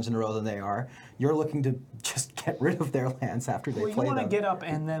more turns in a row than they are. You're looking to just get rid of their lands after they well, you play want to them. get up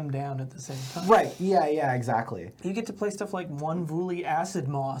and them down at the same time. Right, yeah, exactly. You get to play stuff like One Vuli Acid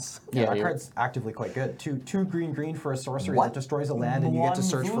Moss. Yeah, that you're- card's actively quite good. Two green for a sorcery What? that destroys a land, and you get to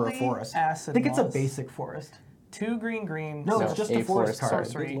search for a One forest. Acid I think it's a Moss. basic forest. 2 green. No, No, it's just a a forest forest card.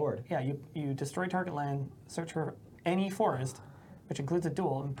 sorcery. Good lord. Yeah, you destroy target land, search for any forest, which includes a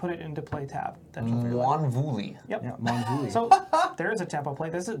duel, and put it into play tab. That's your three land. Wanvuli. Yep. Yeah, Monvuli. So there is a tempo play.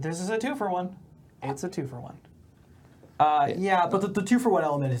 This is a 2-for-1. It's a 2-for-1. yeah, but the 2-for-1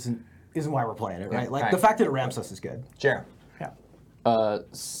 element isn't why we're playing it, right? Yeah, Like right. the fact that it ramps us is good. Jer. Yeah.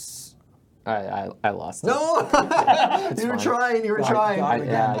 I lost it. No! You were fine. trying, you were God, trying. God.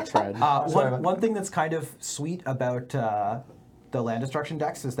 Yeah, I tried. One thing that's kind of sweet about the land destruction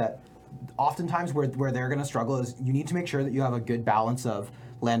decks is that oftentimes where they're going to struggle is you need to make sure that you have a good balance of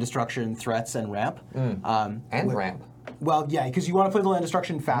land destruction, threats, and ramp. And ramp. Well, yeah, because you want to play the land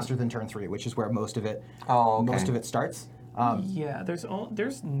destruction faster than turn 3, which is where most of it starts. Yeah,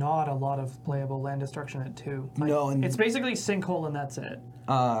 there's not a lot of playable land destruction at 2. Like, No, and- it's basically Sinkhole and that's it.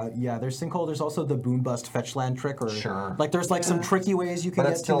 Yeah, there's Sinkhole. There's also the Boom Bust fetch land trick, or Sure. like there's like some tricky ways you can But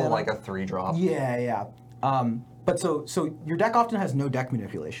get it's still to mana. like a 3-drop. Yeah. But so your deck often has no deck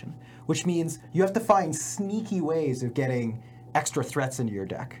manipulation, which means you have to find sneaky ways of getting extra threats into your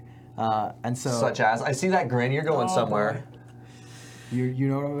deck. And so Such as, I see that grin, you're going Oh, somewhere. boy. you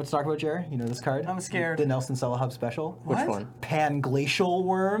know what I'm about to talk about, Jerry? You know this card? I'm scared. The Nelson Celehub special. Which What? one? Panglacial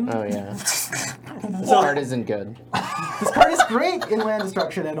Worm. Oh yeah. This card isn't good. This card is great in land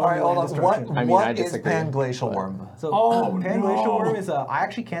destruction and All right, only hold land on. What, destruction. I mean, what I is disagree, Panglacial but- Worm? So Oh, Panglacial no. Worm is I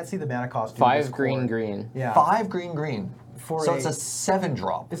actually can't see the mana cost. 5 green. Yeah. 5 green. For So a- it's a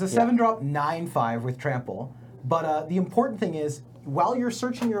 7-drop. It's a 7-drop 9/5 with trample. But the important thing is, while you're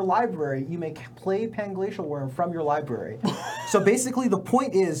searching your library, you may play Panglacial Worm from your library. So basically, the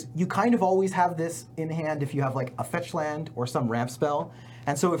point is, you kind of always have this in hand if you have like a fetch land or some ramp spell.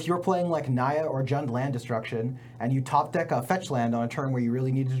 And so if you're playing like Naya or Jund Land Destruction, and you top deck a fetch land on a turn where you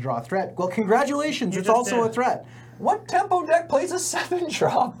really needed to draw a threat, well, congratulations, You it's just also did. a threat. What tempo deck plays a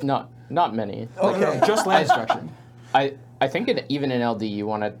 7-drop? Not many. Okay, just land destruction. I think even in LD you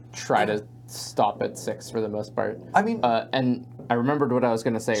want to try to stop at 6 for the most part. I mean- and I remembered what I was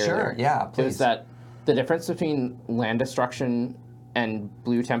going to say Sure, earlier. yeah, It please. was that the difference between land destruction and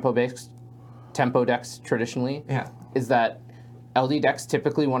blue tempo decks traditionally Yeah. is that LD decks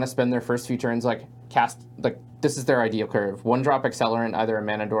typically want to spend their first few turns this is their ideal curve. 1-drop accelerant, either a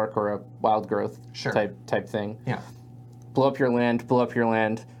mana dork or a wild growth Sure. type thing. Yeah. Blow up your land, blow up your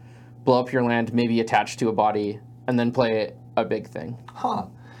land, blow up your land, maybe attach to a body, and then play a big thing. Huh.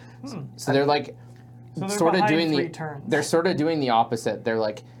 So they're like, So they're sort of behind doing 3 the turns. they're sort of doing the opposite. They're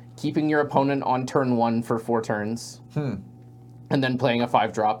like keeping your opponent on turn 1 for 4 turns, and then playing a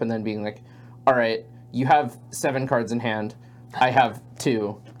 5-drop, and then being like, all right, you have 7 cards in hand, I have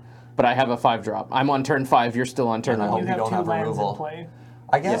 2, but I have a 5-drop. I'm on turn 5. You're still on turn And I 1. hope You you have don't 2 have lands removal. in play.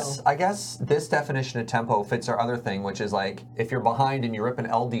 I guess this definition of tempo fits our other thing, which is like if you're behind and you rip an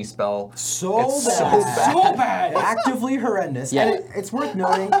LD spell, So it's bad. so bad. Actively horrendous. Yeah. And it's worth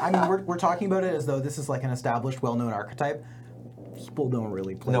noting, I mean, we're talking about it as though this is like an established, well-known archetype. People don't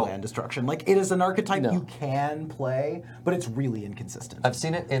really play No. land destruction. Like, it is an archetype No. you can play, but it's really inconsistent. I've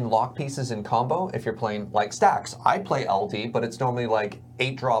seen it in lock pieces in combo. If you're playing like stacks, I play LD, but it's normally like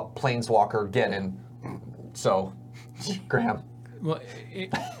 8-drop planeswalker get in. So, Graham. Well,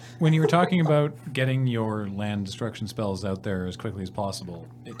 when you were talking about getting your land destruction spells out there as quickly as possible,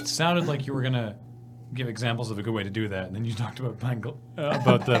 it sounded like you were going to give examples of a good way to do that, and then you talked about the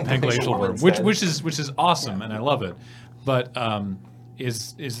Panglacial Room, which is awesome, and I love it. But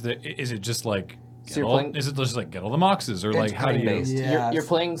is it just like So you're playing- is it just like get all the moxes, or like how do you? green-based. Yeah. You're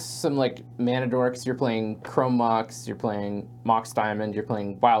playing some like Mana Dorks, you're playing Chrome Mox, you're playing Mox Diamond, you're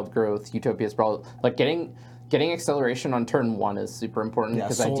playing Wild Growth, Utopia Sprawl. Like getting acceleration on turn 1 is super important Yeah,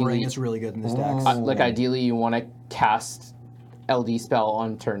 because Soul ideally, Ring is really good in this deck. ideally you want to cast LD spell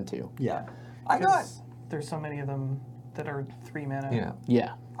on turn 2. Yeah. I got Because there's so many of them that are 3 mana. yeah.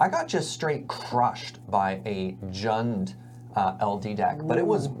 Yeah. I got just straight crushed by a Jund LD deck, but it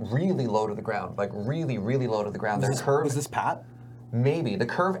was really low to the ground, like really, really low to the ground. Their curve, Was this Pat? maybe. The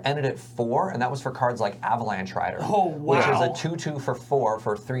curve ended at 4, and that was for cards like Avalanche Rider. Oh, Which is wow. a 2/2 for 4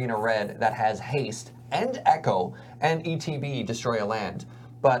 for 3 in a red that has haste and echo and ETB, destroy a land.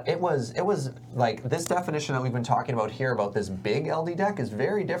 But it was like this definition that we've been talking about here about this big LD deck is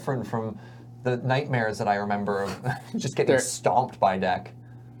very different from the nightmares that I remember of just getting There- stomped by deck.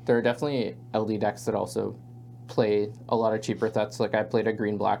 There are definitely LD decks that also play a lot of cheaper threats. Like I played a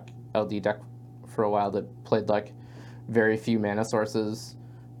green-black LD deck for a while that played like very few mana sources,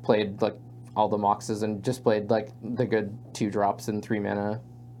 played like all the moxes, and just played like the good 2 drops and 3 mana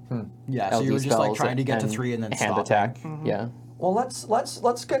Yeah, so LD you were just like spells trying to get to 3 and then hand stop. attack. Yeah. Well,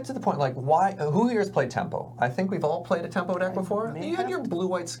 let's get to the point. Like, why? Who here has played tempo? I think we've all played a tempo deck before. may You had have your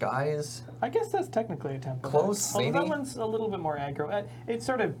blue-white skies. I guess that's technically a tempo. Close, Although maybe? that one's a little bit more aggro. It's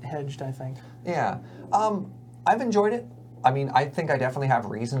sort of hedged, I think. Yeah, I've enjoyed it. I mean, I think I definitely have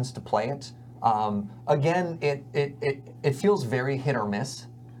reasons to play it. Again, it feels very hit or miss.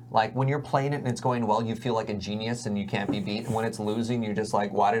 Like when you're playing it and it's going well, you feel like a genius and you can't be beat. And when it's losing, you're just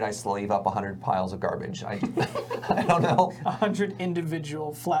like, why did I slave up 100 piles of garbage? I don't know. 100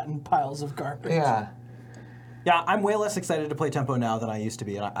 individual flattened piles of garbage. Yeah. Yeah, I'm way less excited to play tempo now than I used to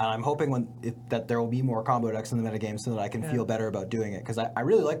be, and I'm hoping that there will be more combo decks in the metagame so that I can feel better about doing it, because I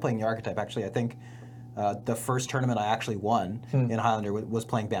really like playing the archetype. Actually, I think the first tournament I actually won in Highlander was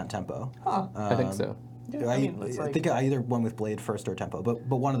playing Bant Tempo. I think so. Yeah, I, I mean, it's I like, think I either won with Blade first or Tempo, but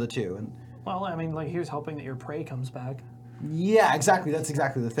one of the two. And well, I mean, like here's hoping that your prey comes back. yeah, exactly. That's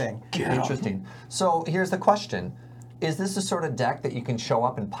exactly the thing. Interesting. So here's the question. Is this the sort of deck that you can show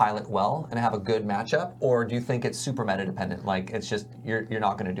up and pilot well and have a good matchup? Or do you think it's super meta dependent? Like it's just, you're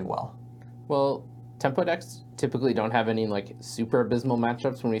not going to do well? Well, tempo decks typically don't have any like super abysmal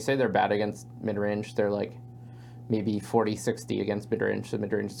matchups. When we say they're bad against mid-range, they're like maybe 40-60 against mid-range. So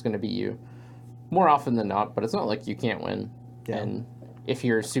mid-range is going to beat you more often than not, but it's not like you can't win. Yeah. And if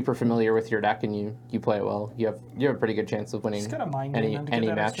you're super familiar with your deck and you play it well, you have a pretty good chance of winning Just gotta mind game them to get any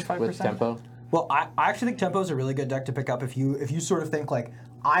that match extra with 5%. tempo. Well, I actually think Tempo is a really good deck to pick up if you sort of think like,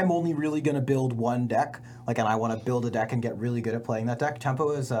 I'm only really going to build one deck, like, and I want to build a deck and get really good at playing that deck.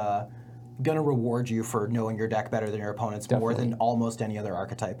 Tempo is going to reward you for knowing your deck better than your opponents more than almost any other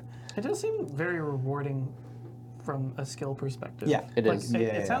archetype. It does seem very rewarding from a skill perspective. Yeah, it Like, is.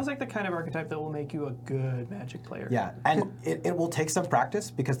 It sounds like the kind of archetype that will make you a good Magic player. Yeah, and it will take some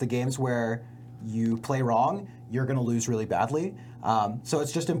practice because the games where you play wrong, you're going to lose really badly. So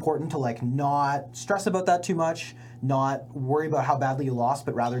it's just important to like not stress about that too much, not worry about how badly you lost,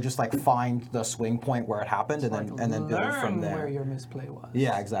 but rather just like find the swing point where it happened and then build from Learn where there. your misplay was.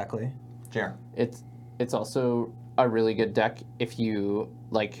 Yeah, exactly. Jer. It's also a really good deck if you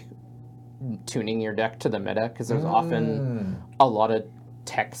like tuning your deck to the meta, because there's often a lot of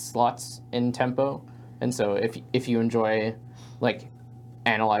tech slots in tempo, and so if you enjoy like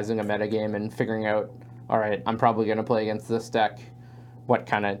analyzing a metagame and figuring out, all right, I'm probably going to play against this deck, what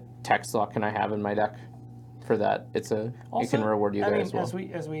kind of tech slot can I have in my deck for that? It can reward you I there mean, as well.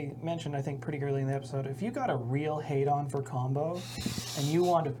 as we mentioned, I think pretty early in the episode, if you got a real hate on for combo and you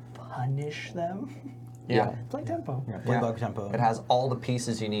want to punish them, Yeah. Play tempo. Yeah, play Yeah. bug tempo. It has all the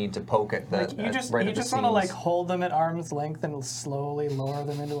pieces you need to poke at the Like you just right at the want to like seams. hold them at arm's length and slowly lower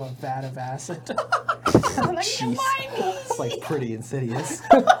them into a vat of acid. Like, It's like pretty insidious.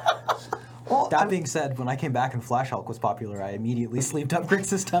 Well, That being said, when I came back and Flash Hulk was popular, I immediately sleeved up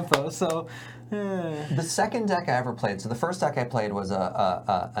Grixis tempo. So, the second deck I ever played, so the first deck I played was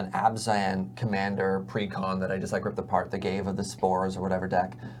an Abzan Commander Precon that I just like ripped apart, the Gave of the Spores or whatever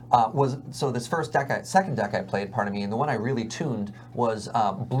deck. This second deck I played, pardon me, and the one I really tuned was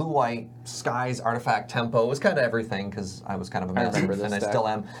Blue-White Skies Artifact Tempo. It was kind of everything because I was kind of a mess, remember this and I deck. still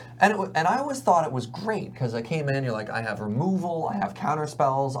am. And I always thought it was great because I came in, you're like, I have removal, I have counter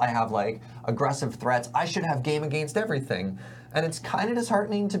spells, I have like aggressive threats. I should have game against everything. And it's kind of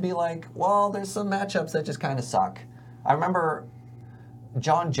disheartening to be like, well, there's some matchups that just kind of suck. I remember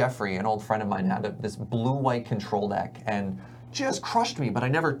John Jeffrey, an old friend of mine, had this blue-white control deck and just crushed me, but I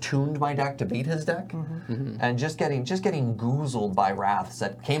never tuned my deck to beat his deck. And just getting goozled by wraths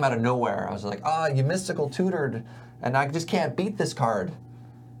that came out of nowhere. I was like, you mystical tutored, and I just can't beat this card.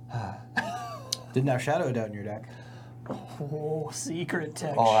 didn't have Shadow Doubt in your deck. oh, secret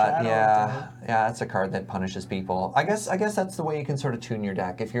tech. Oh, shadow yeah, that's a card that punishes people. I guess that's the way you can sort of tune your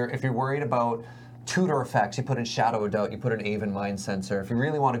deck. If you're worried about tutor effects, you put in Shadow of Doubt, you put in Aven Mind Sensor. If you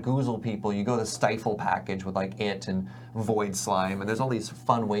really want to goozle people, you go the Stifle package with like It and Void Slime, and there's all these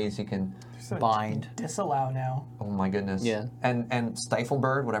fun ways you can. So Bind. Disallow now. Oh my goodness. Yeah. And Stifle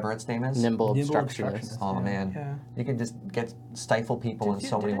Bird, whatever its name is. Nimble Nimble obstructionist. Oh man. Yeah. You can just stifle people in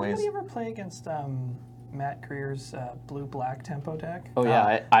so many ways. Did anybody ever play against Matt Greer's blue-black tempo deck? Oh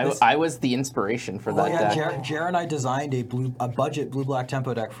yeah, I was the inspiration for that deck. Jer and I designed a budget blue-black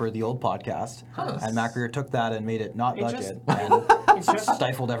tempo deck for the old podcast, and Matt Greer took that and made it not It budget just- and It's just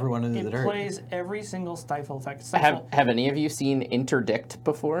stifled everyone into the it dirt. plays every single stifle effect. Have any of you seen Interdict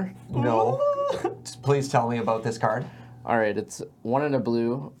before? No. Please tell me about this card. All right, it's 1 and a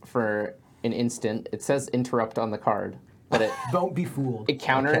blue for an instant. It says interrupt on the card, but Don't be fooled. it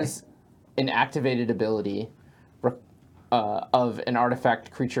counters an activated ability of an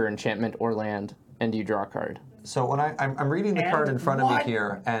artifact, creature, enchantment, or land, and you draw a card. So when I'm reading the And card in front of me what?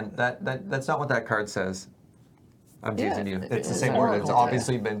 here, and that's not what that card says. I'm teasing you. It's the it's same an word. It's oracle.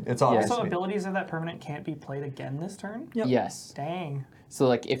 obviously been. It's obvious. So to me. abilities of that permanent can't be played again this turn? Yep. Yes. Dang. So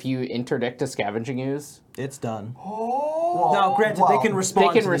like if you interdict a scavenging ooze, It's done. Oh. Now, granted, they can respond.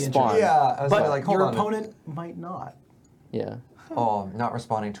 They can to the respond. injury. Yeah. I was but like, hold your on. opponent might not. yeah. Oh, not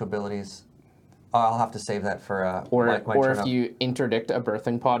responding to abilities. I'll have to save that for Or my or turn if up. you interdict a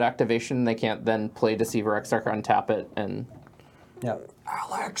birthing pod activation, they can't then play Deceiver Exarch, untap it, and Yeah.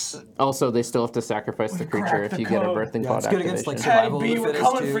 Alex. also they still have to sacrifice the creature cracked if the you get a code. birthing Yeah, pod it's good activation. against like Hey, survival B, of the we're fittest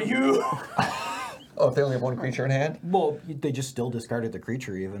coming too. for you. Oh, if they only have one creature in hand. Well, they just still discarded the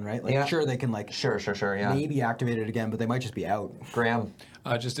creature even, right? Like Yeah. sure they can like Sure. Yeah. maybe activate it again, but they might just be out. Graham.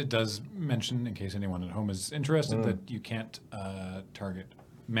 Just it does mention, in case anyone at home is interested, that you can't target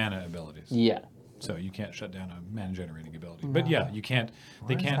mana abilities. Yeah. So you can't shut down a mana generating ability. But yeah, you can't.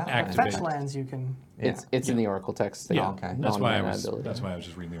 They Where's can't that? activate. Fetch lands you can. It's in the Oracle text. the Yeah, okay. that's why I non-mana was. ability. That's why I was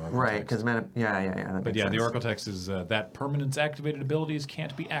just reading the Oracle Right. text. Because mana. Yeah. That But makes yeah, the sense. Oracle text is that permanent's activated abilities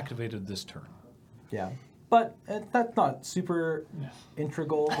can't be activated this turn. Yeah. But that's not super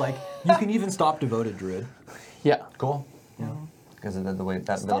integral. Like you can even stop Devoted Druid. Yeah. Cool. Yeah. Because of the way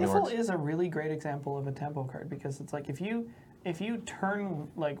that ability Stifle works. is a really great example of a tempo card because it's like if you turn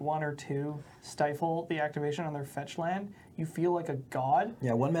like 1 or 2 stifle the activation on their fetch land, you feel like a god.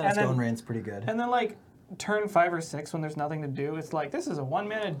 Yeah, 1 mana And then- Stone Rain's pretty good. And then like turn 5 or 6 when there's nothing to do, it's like this is a 1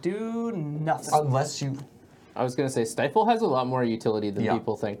 mana do nothing. Unless you. I was gonna say Stifle has a lot more utility than Yeah.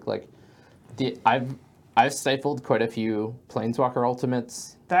 people think. Like, I've stifled quite a few Planeswalker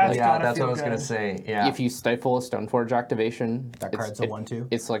ultimates. That's Yeah, gotta that's feel what I was gonna good. say. Yeah. If you stifle a Stoneforge activation, That card's a 1/2.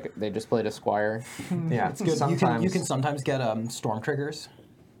 It's like they just played a Squire. yeah. It's good. Sometimes You can sometimes get Storm triggers.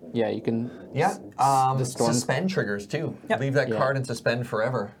 Yeah, you can. Yeah. the storm- Suspend triggers too. Yep. Leave that Yeah. card and suspend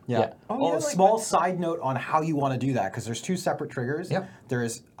forever. Yeah. Oh, Oh, yeah, a like small what- side note on how you want to do that because there's 2 separate triggers. Yep.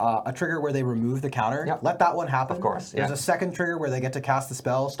 There's a trigger where they remove the counter. Yep. Let that one happen. Of course, There's yeah. a second trigger where they get to cast the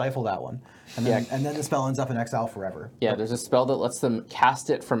spell, stifle that one, and then the spell ends up in exile forever. Yeah, there's a spell that lets them cast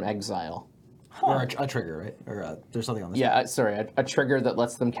it from exile. Or a trigger, right? Or there's something on this. Yeah, sorry, a trigger that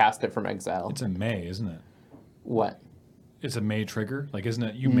lets them cast it from exile. It's a May, isn't it? What? It's a May trigger. Like, isn't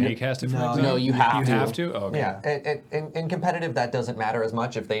it? You may cast it from No, exile? no, you have You to. have to? Oh, okay. Yeah. In competitive, that doesn't matter as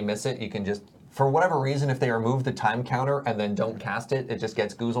much. If they miss it, you can just, for whatever reason, if they remove the time counter and then don't cast it, it just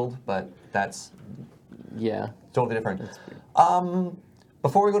gets goozled. But that's Yeah. totally different.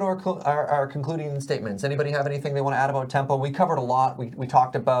 Before we go to our concluding statements, anybody have anything they want to add about tempo? We covered a lot. We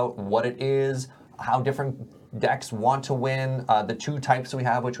talked about what it is, how different decks want to win. The two types we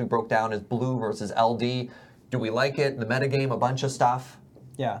have, which we broke down, is blue versus LD. Do we like it? The metagame, a bunch of stuff.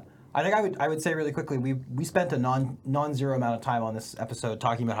 Yeah. I think I would say really quickly, we spent a non-zero amount of time on this episode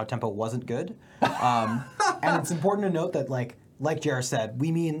talking about how tempo wasn't good. And it's important to note that like Jared said,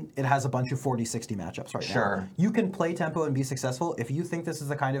 we mean it has a bunch of 40-60 matchups right now. Sure. You can play tempo and be successful. If you think this is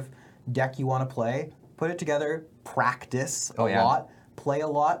the kind of deck you want to play, put it together, practice a lot, play a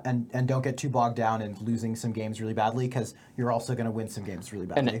lot, and don't get too bogged down in losing some games really badly, because you're also going to win some games really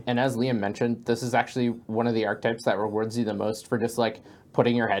badly. And as Liam mentioned, this is actually one of the archetypes that rewards you the most for just like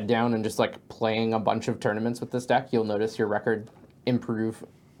putting your head down and just like playing a bunch of tournaments with this deck. You'll notice your record improve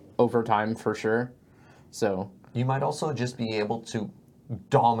over time for sure. So you might also just be able to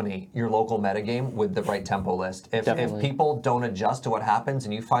dominate your local metagame with the right tempo list. If people don't adjust to what happens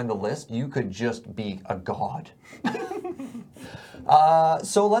and you find the list, you could just be a god.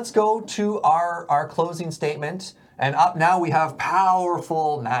 So let's go to our closing statement. And up now we have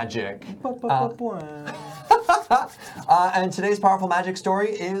powerful magic. And today's powerful magic story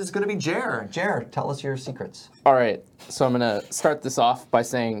is going to be Jer. Jer, tell us your secrets. All right, so I'm going to start this off by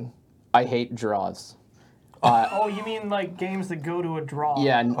saying I hate draws. Oh, you mean like games that go to a draw?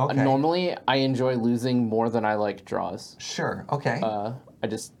 Yeah, Okay. normally I enjoy losing more than I like draws. Sure, okay. I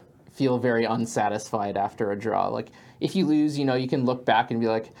just feel very unsatisfied after a draw. Like, if you lose, you know, you can look back and be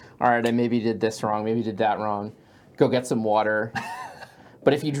like, all right, I maybe did this wrong, maybe did that wrong. Go get some water.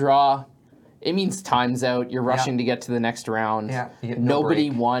 But if you draw, it means time's out. You're rushing to get to the next round. Yeah, you get no Nobody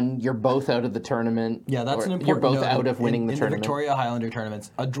break. won. You're both out of the tournament. Yeah, that's an important You're both note out of winning the in tournament. the Victoria Highlander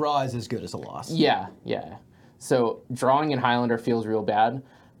tournaments, a draw is as good as a loss. Yeah. So drawing in Highlander feels real bad.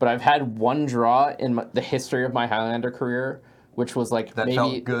 But I've had one draw in the history of my Highlander career, which was like That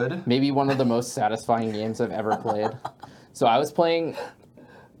felt good? maybe one of the most satisfying games I've ever played. So I was playing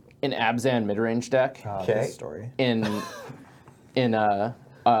an Abzan midrange deck Okay. This story. in a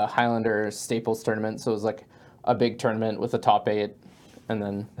Highlander Staples tournament. So it was like a big tournament with a top 8, and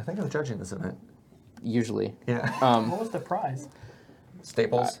then I think I was judging this event. usually Yeah. What was the prize?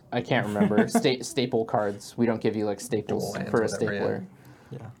 Staples. I can't remember staple cards. We don't give you like staples Dual lands, for a whatever, stapler.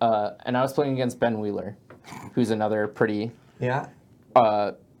 Yeah. And I was playing against Ben Wheeler, who's another pretty Yeah.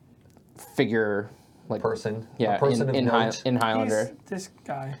 figure like Person. yeah A person in of note. in Highlander. He's this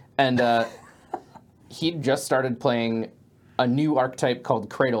guy. And he'd just started playing a new archetype called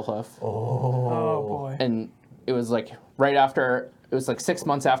Cradlehoof. Oh boy. And it was like right after, it was like 6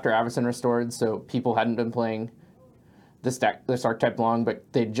 months after Avacyn Restored, so people hadn't been playing this archetype long, but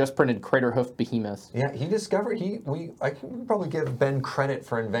they just printed Craterhoof Behemoth. Yeah, he discovered I can probably give Ben credit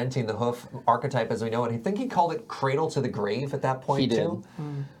for inventing the hoof archetype as we know it. I think he called it Cradle to the Grave at that point He did. too.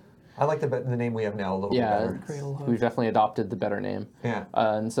 I like the name we have now a little bit Yeah, better. Cradlehoof. we've definitely adopted the better name. Yeah.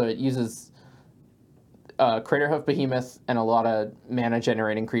 And so it uses Craterhoof Behemoth and a lot of mana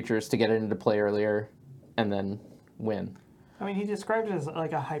generating creatures to get it into play earlier and then win. I mean, he described it as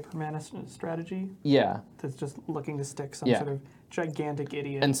like a hyper mana strategy Yeah. that's just looking to stick some Yeah. sort of gigantic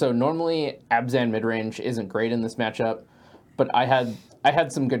idiot. And so normally Abzan midrange isn't great in this matchup, but I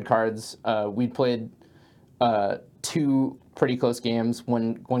had some good cards. We played 2 pretty close games.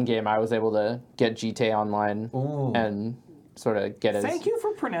 One game I was able to get GT online and sort of get it. Thank you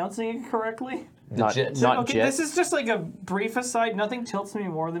for pronouncing it correctly. Not Jit. not Okay, Jit. this is just like a brief aside. Nothing tilts me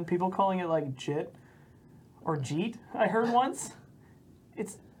more than people calling it like Jit or Jeet. I heard once.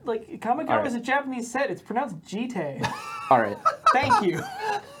 It's like Kamigawa All right. is a Japanese set. It's pronounced Jite. All right, Thank you.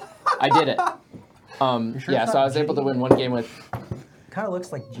 I did it. sure Yeah, it's so I not was able to Jitty? win one game with. Kind of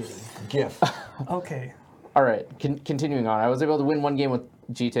looks like Jitty. GIF. Okay. All right, continuing on. I was able to win one game with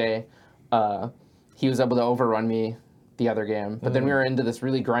GT. He was able to overrun me the other game, but then we were into this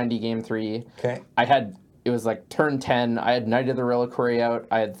really grindy game 3. Okay. It was like turn 10. I had Knight of the Reliquary out.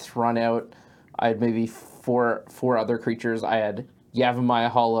 I had Thrun out. I had maybe four other creatures. I had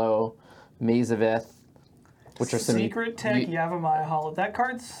Yavimaya Hollow, Maze of Ith, which are some Secret Tech Yavimaya Hollow. That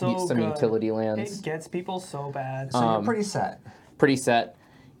card's so some good. utility lands. It gets people so bad. So you're pretty set. Pretty set.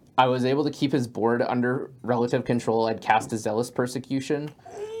 I was able to keep his board under relative control. I'd cast a Zealous Persecution,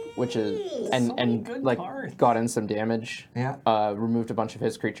 which is many and good like cards. got in some damage. Yeah. Removed a bunch of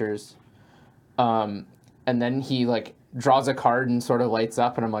his creatures. And then he like draws a card and sort of lights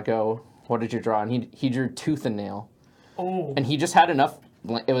up, and I'm like, oh, what did you draw? And he drew Tooth and Nail, Oh. and he just had enough.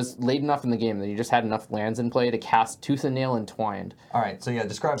 It was late enough in the game that he just had enough lands in play to cast Tooth and Nail Entwined. All right, so yeah,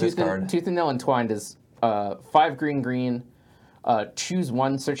 describe this card. Tooth and Nail Entwined is 5 green. Choose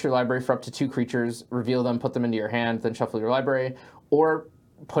one, search your library for up to 2 creatures, reveal them, put them into your hand, then shuffle your library, or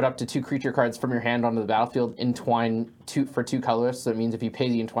put up to 2 creature cards from your hand onto the battlefield, entwine for 2 colors. So it means if you pay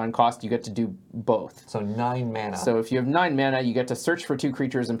the entwine cost, you get to do both. So 9 mana. So if you have 9 mana, you get to search for 2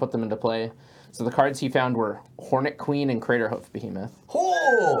 creatures and put them into play. So the cards he found were Hornet Queen and Craterhoof Behemoth.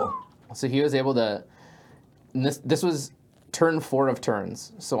 Oh! So he was able to. And this was turn 4 of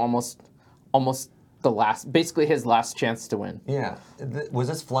turns. So almost basically his last chance to win. Yeah. Was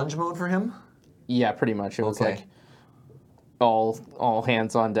this flunge mode for him? Yeah, pretty much. It was Okay. like all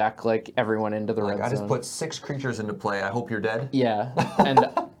hands on deck, like everyone into the red I just zone. put 6 creatures into play. I hope you're dead. Yeah,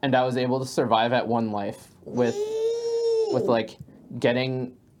 and I was able to survive at 1 life with like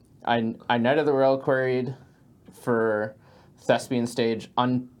getting I Knight of the Reliquaried for Thespian stage.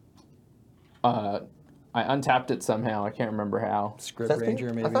 I untapped it somehow. I can't remember how. Script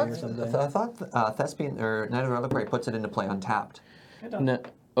Ranger maybe or something. I thought Thespian or Knight of the Reliquary puts it into play untapped. No,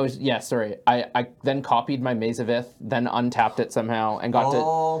 yeah, sorry. I then copied my Maze of Ith, then untapped it somehow, and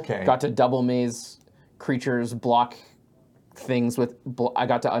got to double maze creatures, block things with. I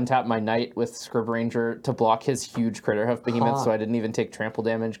got to untap my Knight with Scrib Ranger to block his huge Craterhoof Behemoth, so I didn't even take trample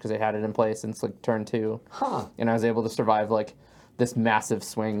damage because I had it in play since like turn 2. Huh. And I was able to survive like this massive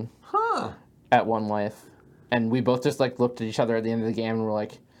swing at 1 life. And we both just like looked at each other at the end of the game and were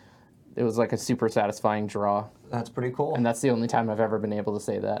like, it was like a super satisfying draw. That's pretty cool. And that's the only time I've ever been able to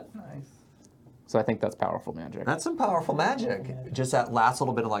say that. Nice. So I think that's powerful magic. That's some powerful magic. Just that last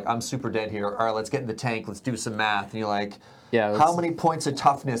little bit of like, I'm super dead here. All right, let's get in the tank. Let's do some math. And you're like, Yeah, how many points of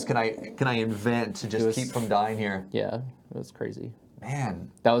toughness can I invent to just was- keep from dying here? Yeah, it was crazy.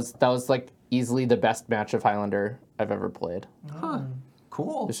 Man, That was like easily the best match of Highlander I've ever played. huh?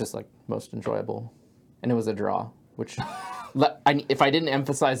 Cool. It's just like most enjoyable, and it was a draw. Which, if I didn't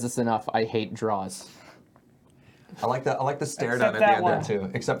emphasize this enough, I hate draws. I like the stare Except down at the that end one. there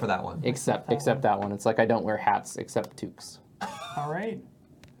too. Except for that one. Except that one. It's like I don't wear hats except toques. All right.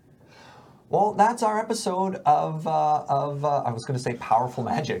 Well, that's our episode of I was going to say powerful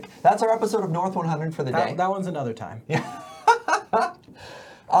magic. That's our episode of North 100 for the day. That one's another time.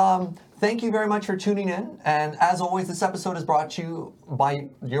 Thank you very much for tuning in. And as always, this episode is brought to you by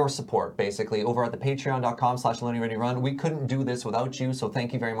your support, basically, over at the patreon.com/LoadingReadyRun. We couldn't do this without you, so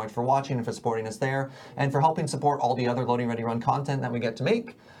thank you very much for watching and for supporting us there, and for helping support all the other Loading Ready Run content that we get to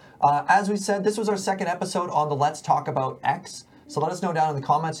make. As we said, this was our second episode on the Let's Talk About X. So let us know down in the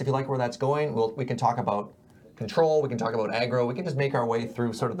comments if you like where that's going. We can talk about control, we can talk about aggro, we can just make our way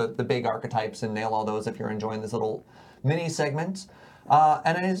through sort of the big archetypes and nail all those if you're enjoying this little mini segment.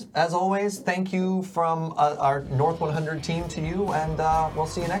 And as always, thank you from our North 100 team to you, and we'll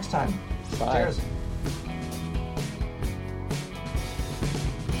see you next time. Bye. Cheers.